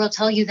outside world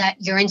tell you that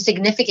you're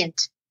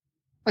insignificant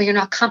or you're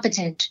not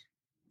competent.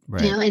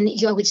 Right. You know, and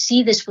I would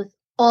see this with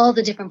all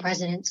the different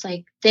presidents.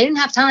 Like, they didn't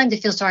have time to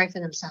feel sorry for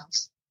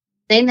themselves.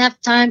 They didn't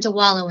have time to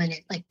wallow in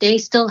it. Like, they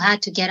still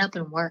had to get up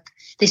and work.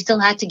 They still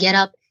had to get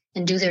up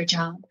and do their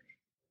job.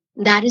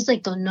 That is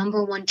like the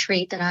number one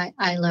trait that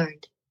I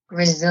learned.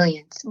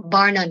 Resilience.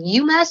 Bar none.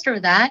 You master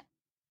that,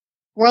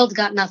 world's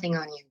got nothing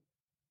on you.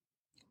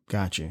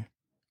 Got you.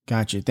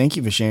 Thank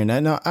you for sharing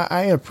that. No,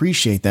 I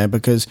appreciate that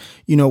because,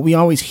 you know, we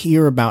always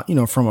hear about, you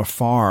know, from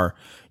afar,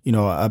 you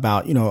know,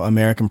 about, you know,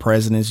 American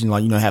presidents, you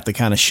know, have to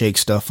kind of shake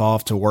stuff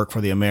off to work for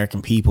the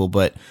American people.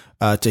 But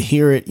to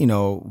hear it, you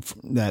know,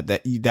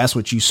 that's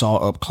what you saw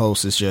up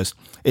close is just,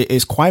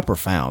 it's quite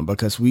profound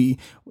because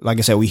like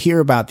I said, we hear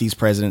about these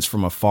presidents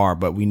from afar,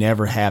 but we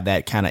never have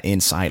that kind of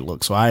inside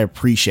look. So I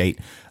appreciate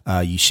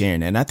you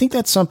sharing that. And I think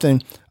that's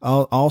something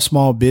all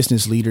small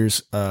business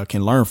leaders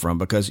can learn from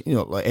because, you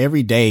know,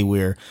 every day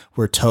we're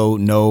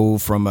told no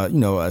from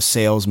a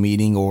sales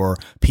meeting or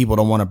people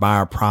don't want to buy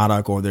our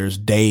product or there's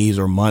days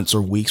or months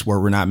or weeks where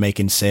we're not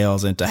making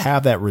sales. And to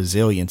have that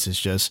resilience is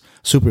just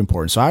super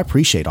important. So I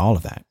appreciate all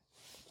of that.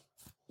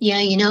 Yeah.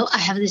 You know, I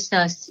have this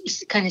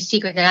kind of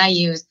secret that I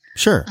use.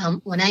 Sure.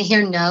 When I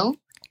hear no,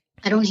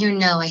 I don't hear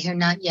no. I hear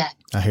not yet.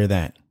 I hear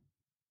that.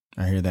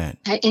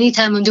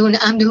 Anytime I'm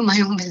doing my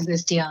own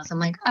business deals, I'm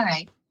like, all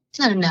right, it's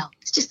not a no.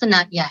 It's just a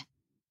not yet.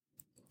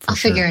 I'll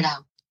figure it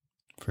out.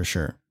 For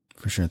sure.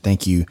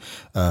 Thank you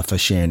for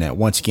sharing that.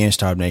 Once again,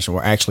 Startup Nation,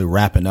 we're actually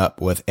wrapping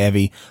up with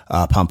Evie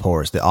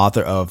Poumpouras, the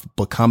author of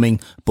Becoming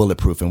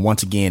Bulletproof. And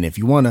once again, if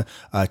you want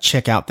to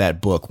check out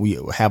that book, we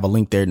have a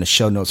link there in the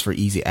show notes for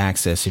easy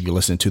access if you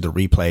listen to the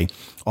replay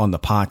on the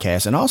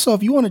podcast. And also,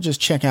 if you want to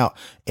just check out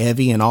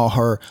Evie and all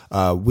her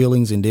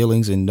willings and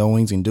dealings and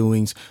knowings and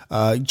doings,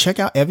 check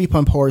out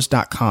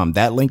EviePoumpouras.com.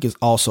 That link is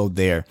also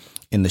there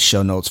in the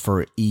show notes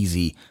for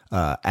easy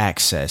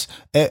access.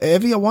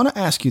 Evie, I want to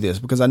ask you this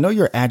because I know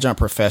you're an adjunct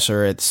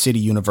professor at City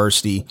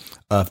University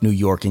of New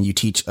York and you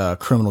teach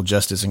criminal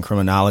justice and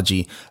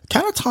criminology.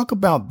 Kind of talk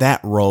about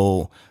that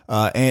role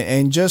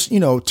and just,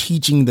 you know,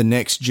 teaching the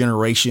next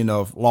generation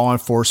of law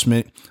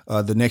enforcement,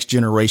 the next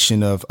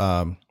generation of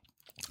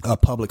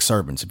public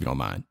servants, if you don't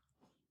mind.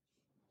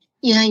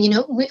 Yeah, you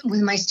know, with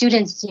my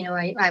students, you know,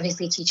 I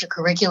obviously teach a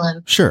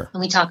curriculum. Sure.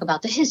 And we talk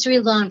about the history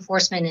of law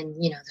enforcement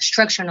and, you know, the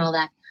structure and all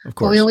that. Of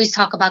course. But we always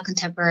talk about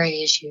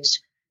contemporary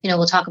issues. You know,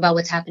 we'll talk about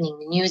what's happening in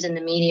the news and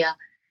the media.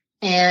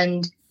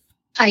 And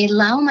I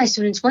allow my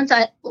students,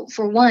 I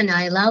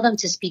allow them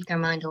to speak their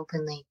mind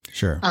openly.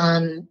 Sure.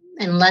 And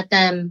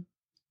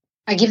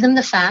I give them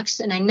the facts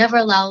and I never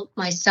allow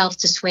myself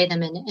to sway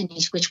them in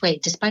any which way,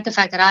 despite the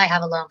fact that I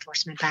have a law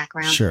enforcement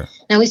background. Sure.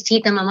 And I always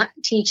teach them,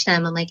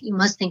 I'm like, you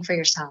must think for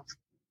yourself.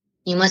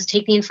 You must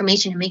take the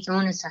information and make your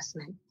own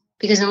assessment.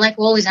 Because in life,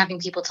 we're always having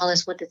people tell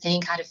us what to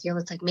think, how to feel.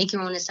 It's like, make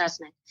your own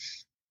assessment.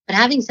 But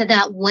having said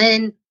that,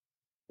 when,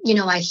 you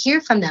know, I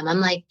hear from them,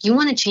 I'm like, you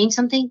want to change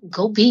something?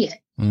 Go be it.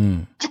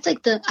 That's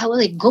like I would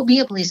like, go be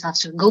a police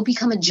officer, go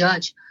become a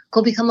judge,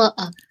 go become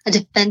a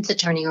defense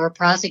attorney or a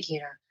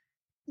prosecutor.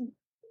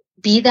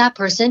 Be that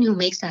person who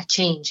makes that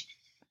change.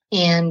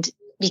 And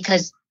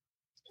because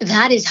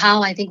that is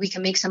how I think we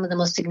can make some of the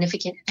most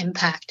significant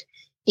impact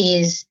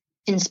is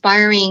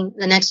inspiring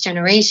the next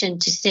generation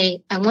to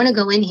say, I want to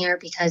go in here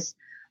because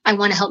I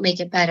want to help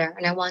make it better.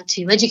 And I want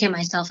to educate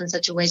myself in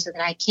such a way so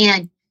that I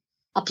can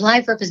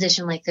apply for a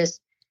position like this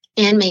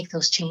and make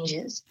those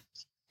changes.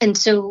 And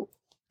so,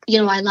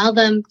 you know, I allow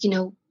them, you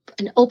know,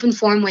 an open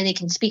forum where they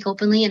can speak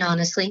openly and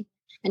honestly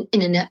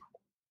and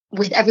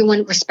with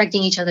everyone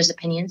respecting each other's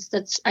opinions.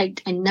 I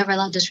never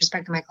allow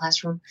disrespect in my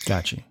classroom.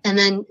 Gotcha. And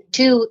then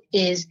 2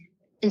 is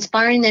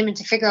inspiring them and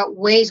to figure out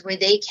ways where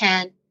they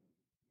can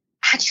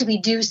actually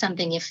do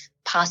something if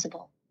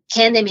possible.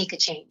 Can they make a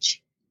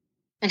change?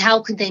 And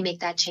how could they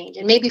make that change?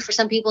 And maybe for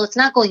some people, it's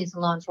not going into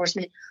law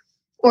enforcement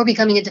or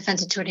becoming a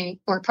defense attorney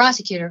or a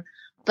prosecutor,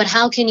 but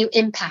how can you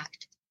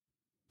impact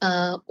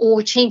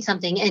or change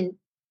something? And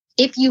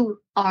if you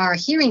are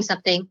hearing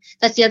something,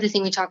 that's the other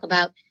thing we talk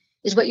about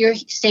is what you're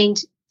saying,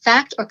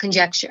 fact or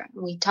conjecture.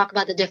 And we talk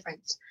about the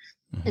difference.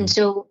 Mm-hmm. And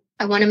so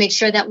I want to make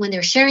sure that when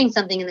they're sharing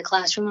something in the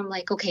classroom, I'm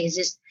like, okay, is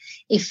this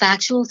a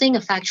factual thing,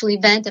 a factual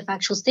event, a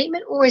factual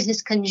statement, or is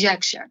this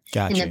conjecture,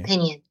 Gotcha. An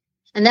opinion?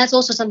 And that's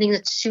also something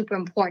that's super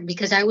important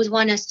because I always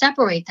want to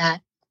separate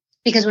that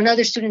because when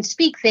other students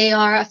speak, they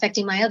are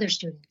affecting my other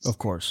students. Of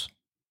course.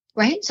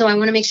 right? So I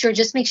want to make sure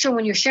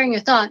when you're sharing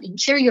your thought and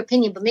share your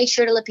opinion, but make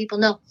sure to let people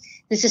know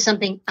this is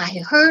something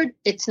I heard.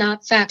 It's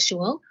not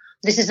factual.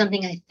 This is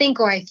something I think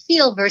or I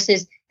feel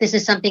versus this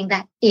is something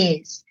that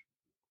is.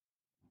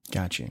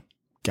 Got you.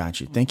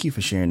 Thank you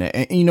for sharing that.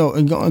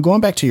 And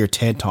going back to your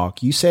TED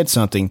Talk, you said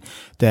something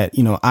that,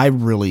 I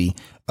really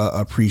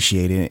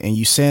appreciated. And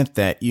you said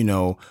that,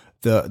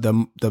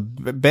 the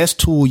best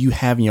tool you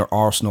have in your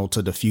arsenal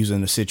to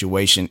diffusing the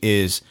situation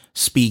is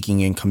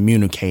speaking and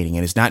communicating.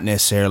 And it's not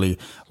necessarily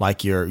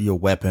like your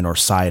weapon or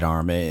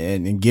sidearm.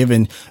 And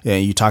given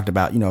you talked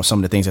about, some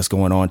of the things that's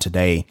going on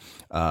today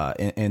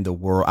in the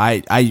world,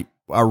 I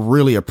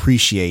really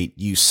appreciate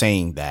you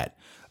saying that.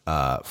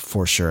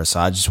 For sure.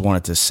 So I just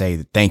wanted to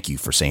say thank you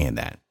for saying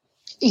that.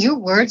 Your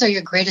words are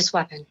your greatest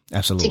weapon.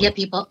 Absolutely. To get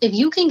people. If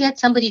you can get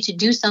somebody to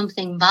do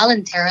something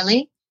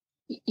voluntarily,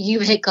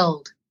 you've hit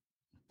gold.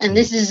 And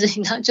this is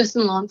not just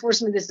in law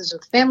enforcement. This is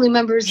with family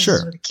members. This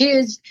is with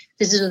kids.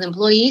 This is with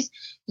employees.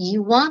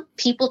 You want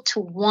people to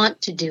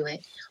want to do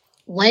it.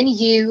 When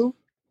you,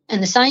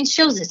 and the science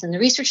shows this and the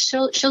research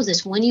shows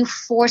this, when you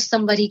force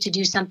somebody to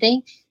do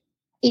something,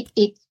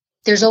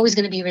 there's always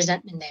going to be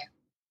resentment there.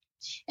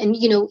 And,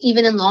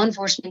 even in law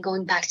enforcement,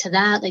 going back to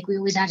that, like we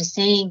always had a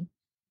saying,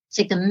 it's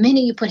like the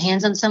minute you put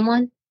hands on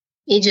someone,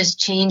 it just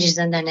changes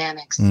the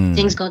dynamics.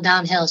 Things go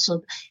downhill.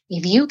 So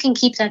if you can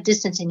keep that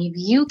distance and if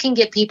you can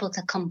get people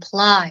to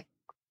comply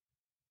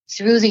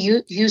through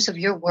the use of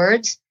your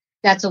words,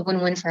 that's a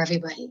win-win for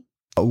everybody.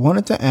 I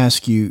wanted to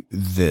ask you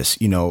this,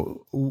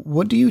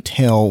 what do you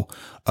tell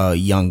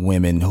young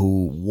women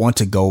who want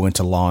to go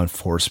into law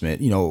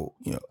enforcement?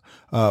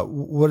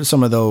 What are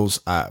some of those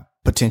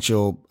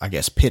potential, I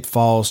guess,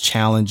 pitfalls,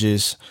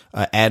 challenges,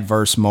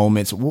 adverse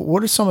moments?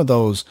 What are some of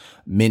those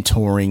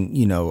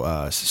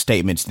mentoring,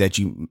 statements that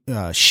you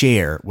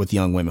share with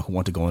young women who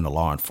want to go into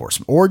law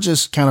enforcement or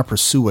just kind of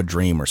pursue a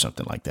dream or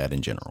something like that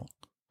in general?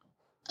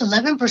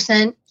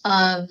 11%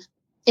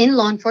 in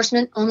law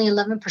enforcement, only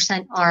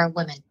 11% are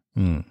women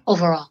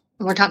overall.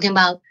 And we're talking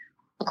about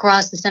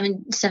across the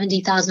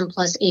 70,000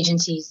 plus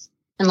agencies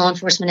and law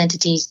enforcement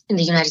entities in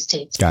the United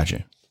States.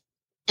 Gotcha.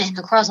 And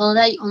across all of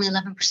that, only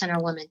 11%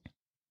 are women.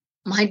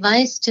 My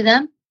advice to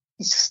them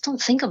is just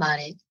don't think about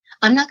it.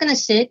 I'm not going to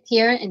sit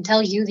here and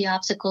tell you the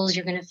obstacles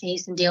you're going to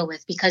face and deal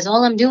with, because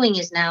all I'm doing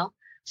is now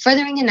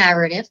furthering a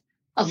narrative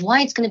of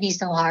why it's going to be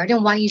so hard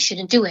and why you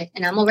shouldn't do it.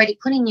 And I'm already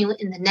putting you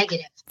in the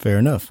negative. Fair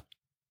enough.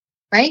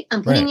 Right?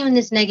 I'm putting you in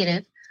this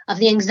negative of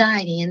the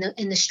anxiety and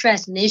the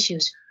stress and the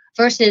issues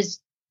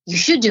versus you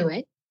should do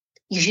it.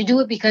 You should do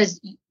it because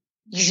you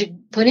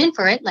should put in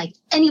for it like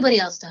anybody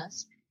else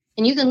does.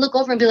 And you can look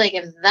over and be like,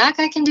 if that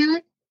guy can do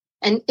it,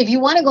 and if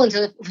you want to go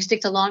into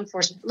stick to law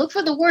enforcement, look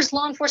for the worst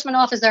law enforcement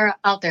officer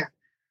out there,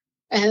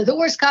 and the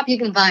worst cop you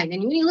can find.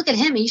 And when you look at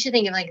him, you should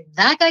think of like,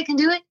 that guy can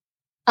do it,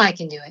 I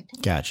can do it.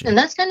 Gotcha. And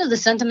that's kind of the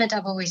sentiment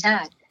I've always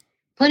had.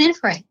 Put in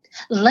for it.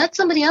 Let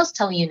somebody else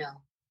tell you no,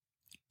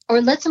 or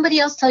let somebody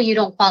else tell you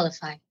don't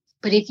qualify.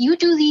 But if you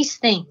do these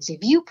things, if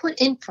you put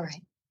in for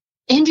it,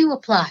 and you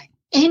apply,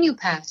 and you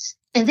pass,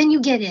 and then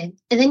you get in,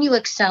 and then you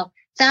excel,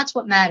 that's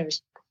what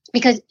matters.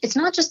 Because it's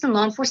not just in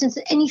law enforcement,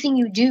 it's anything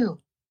you do.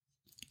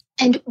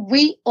 And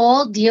we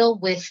all deal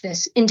with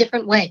this in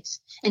different ways.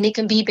 And it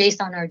can be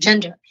based on our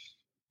gender.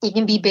 It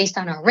can be based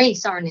on our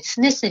race, our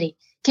ethnicity.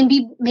 It can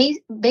be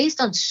based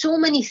on so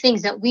many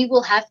things that we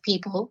will have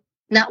people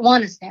not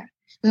want us there.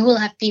 We will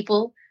have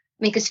people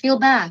make us feel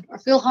bad or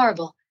feel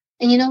horrible.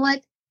 And you know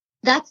what?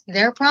 That's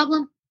their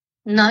problem,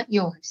 not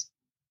yours.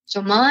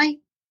 So my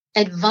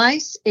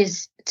advice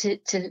is to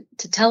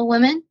tell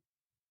women,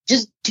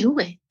 just do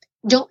it.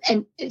 Don't,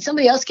 and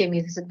somebody else gave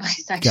me this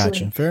advice actually.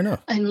 Gotcha. Fair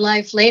enough. In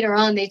life later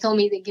on, they told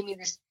me they give me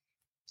this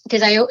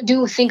because I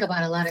do think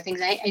about a lot of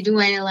things. I do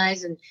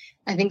analyze, and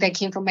I think that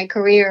came from my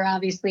career,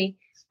 obviously,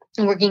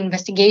 and working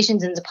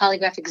investigations and as a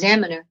polygraph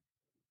examiner.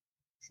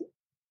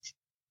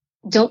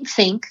 Don't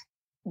think,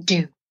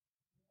 do,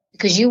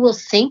 because you will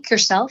think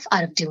yourself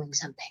out of doing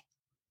something.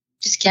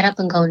 Just get up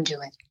and go and do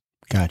it.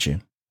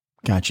 Gotcha.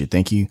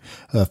 Thank you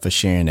for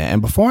sharing that.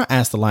 And before I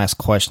ask the last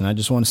question, I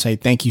just want to say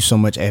thank you so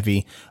much,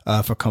 Evie,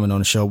 for coming on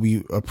the show.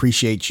 We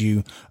appreciate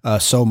you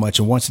so much.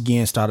 And once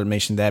again, Startup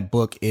Nation, that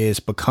book is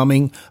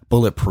Becoming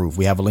Bulletproof.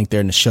 We have a link there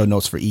in the show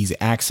notes for easy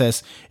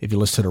access if you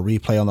listen to the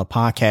replay on the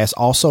podcast.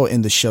 Also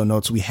in the show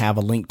notes, we have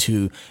a link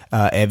to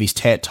Evie's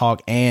TED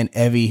Talk and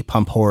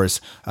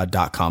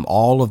Poumpouras.com.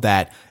 All of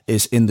that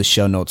is in the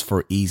show notes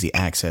for easy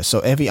access.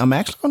 So, Evie, I'm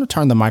actually going to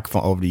turn the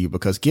microphone over to you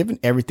because given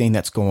everything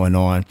that's going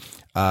on,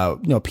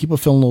 people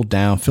feeling a little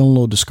down, feeling a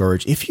little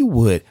discouraged. If you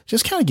would,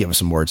 just kind of give us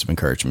some words of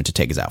encouragement to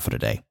take us out for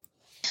today.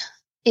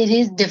 It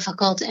is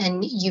difficult,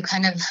 and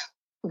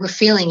we're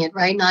feeling it,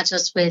 right? Not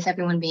just with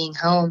everyone being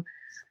home,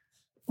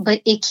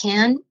 but it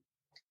can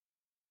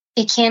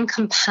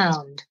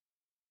compound.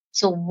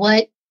 So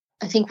what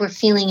I think we're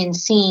feeling and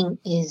seeing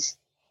is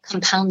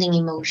compounding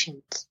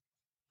emotions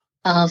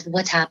of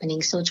what's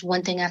happening. So it's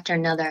one thing after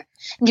another.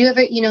 Do you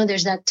ever,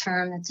 there's that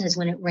term that says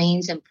when it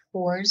rains and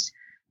pours.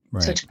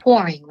 Right. So it's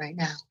pouring right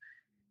now.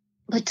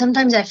 But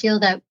sometimes I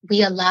feel that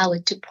we allow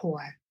it to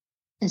pour.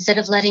 instead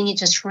of letting it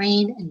just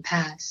rain and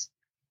pass.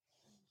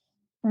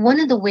 One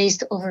of the ways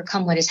to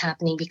overcome what is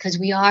happening, because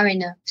we are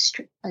in a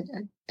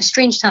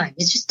strange time.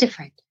 It's just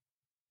different.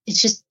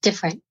 It's just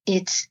different.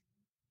 It's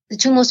the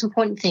two most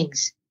important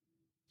things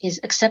is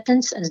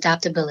acceptance and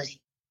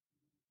adaptability.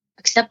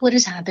 Accept what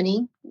is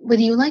happening,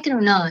 whether you like it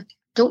or not.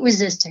 Don't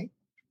resist it.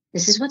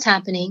 This is what's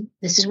happening.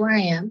 This is where I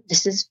am.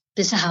 This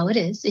is how it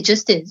is. It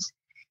just is.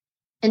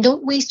 And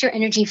don't waste your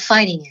energy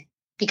fighting it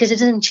because it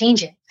doesn't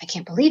change it. I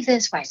can't believe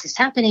this. Why is this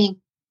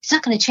happening? It's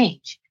not going to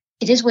change.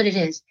 It is what it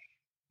is.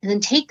 And then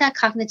take that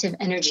cognitive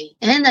energy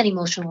and that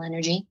emotional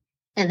energy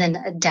and then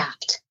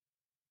adapt.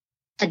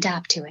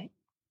 Adapt to it.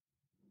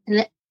 And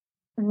that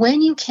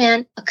when you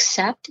can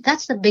accept,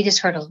 that's the biggest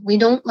hurdle. We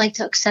don't like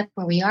to accept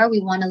where we are.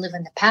 We want to live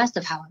in the past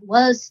of how it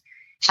was,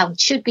 how it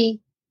should be.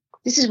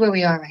 This is where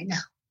we are right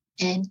now.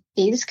 And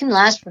this can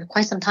last for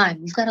quite some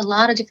time. We've got a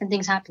lot of different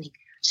things happening.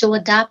 So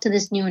adapt to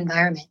this new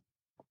environment.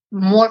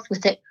 Morph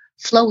with it.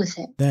 Flow with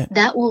it.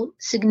 That will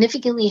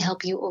significantly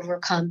help you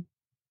overcome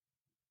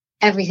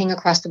everything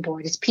across the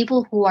board. It's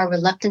people who are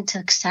reluctant to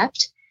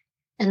accept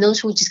and those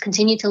who just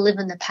continue to live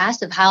in the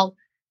past of how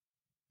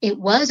it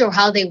was or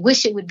how they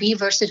wish it would be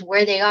versus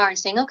where they are and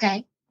saying,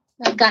 okay,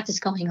 I've got this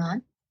going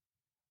on.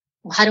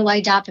 Well, how do I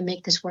adapt and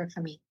make this work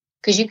for me?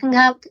 Because you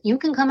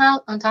can come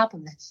out on top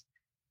of this.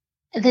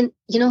 And then,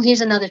 here's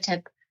another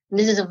tip. And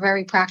this is a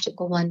very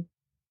practical one.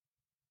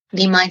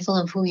 Be mindful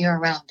of who you're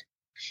around.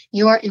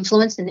 You are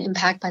influenced and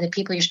impacted by the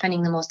people you're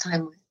spending the most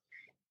time with.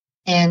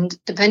 And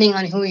depending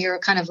on who you're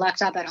kind of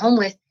locked up at home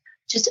with,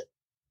 just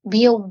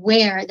be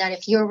aware that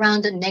if you're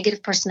around a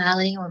negative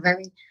personality or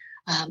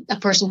a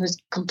person who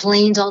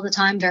complains all the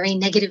time, very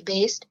negative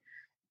based,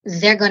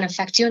 they're going to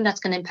affect you and that's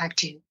going to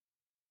impact you.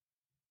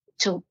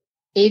 So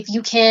if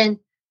you can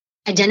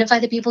identify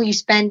the people you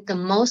spend the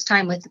most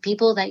time with, the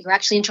people that you're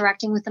actually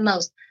interacting with the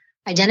most,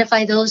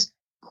 identify those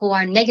who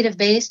are negative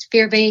based,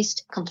 fear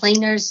based,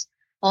 complainers,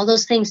 all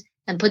those things,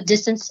 and put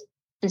distance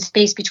and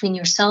space between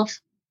yourself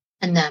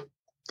and them.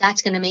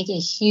 That's going to make a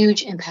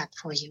huge impact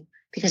for you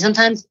because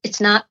sometimes it's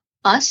not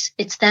us,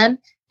 it's them,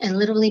 and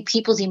literally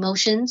people's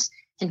emotions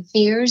and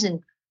fears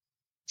and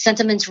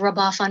sentiments rub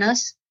off on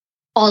us,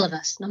 all of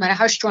us, no matter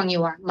how strong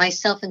you are,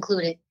 myself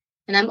included.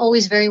 And I'm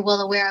always very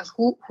well aware of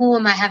who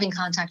am I having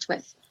contact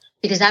with,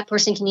 because that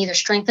person can either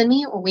strengthen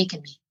me or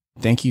weaken me.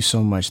 Thank you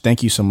so much.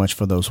 Thank you so much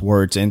for those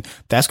words. And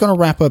that's going to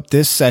wrap up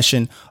this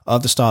session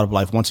of the Startup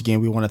Life. Once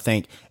again, we want to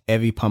thank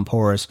Evie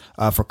Poumpouras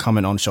for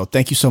coming on the show.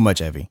 Thank you so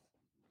much, Evie.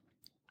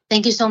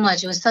 Thank you so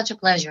much. It was such a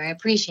pleasure. I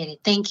appreciate it.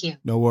 Thank you.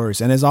 No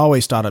worries. And as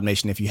always, Startup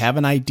Nation, if you have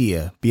an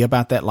idea, be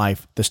about that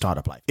life, the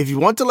Startup Life. If you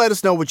want to let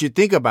us know what you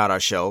think about our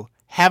show,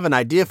 have an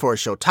idea for a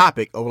show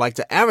topic, or would like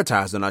to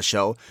advertise on our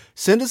show,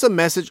 send us a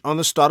message on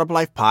the Startup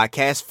Life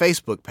Podcast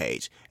Facebook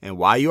page. And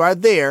while you are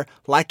there,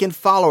 like and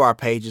follow our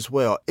page as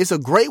well. It's a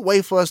great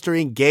way for us to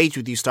engage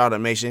with you,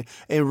 Startup Nation,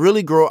 and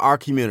really grow our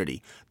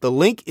community. The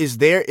link is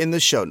there in the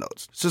show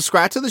notes.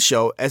 Subscribe to the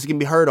show as it can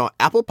be heard on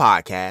Apple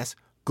Podcasts,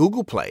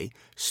 Google Play,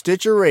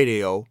 Stitcher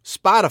Radio,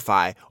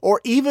 Spotify, or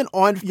even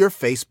on your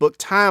Facebook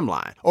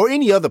timeline or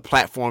any other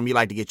platform you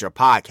like to get your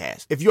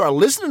podcast. If you are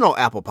listening on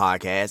Apple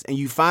Podcasts and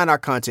you find our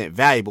content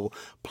valuable,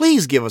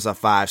 please give us a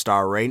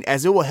 5-star rating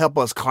as it will help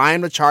us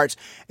climb the charts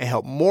and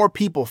help more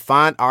people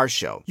find our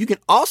show. You can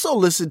also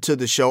listen to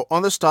the show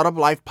on the Startup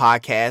Life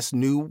Podcast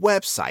new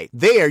website.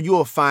 There you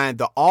will find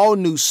the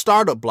all-new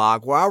startup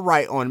blog where I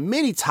write on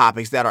many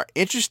topics that are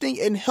interesting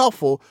and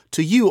helpful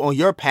to you on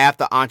your path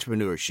to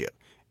entrepreneurship.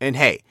 And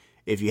hey,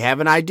 if you have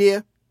an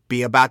idea,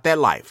 be about that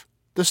life,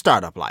 the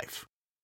Startup Life.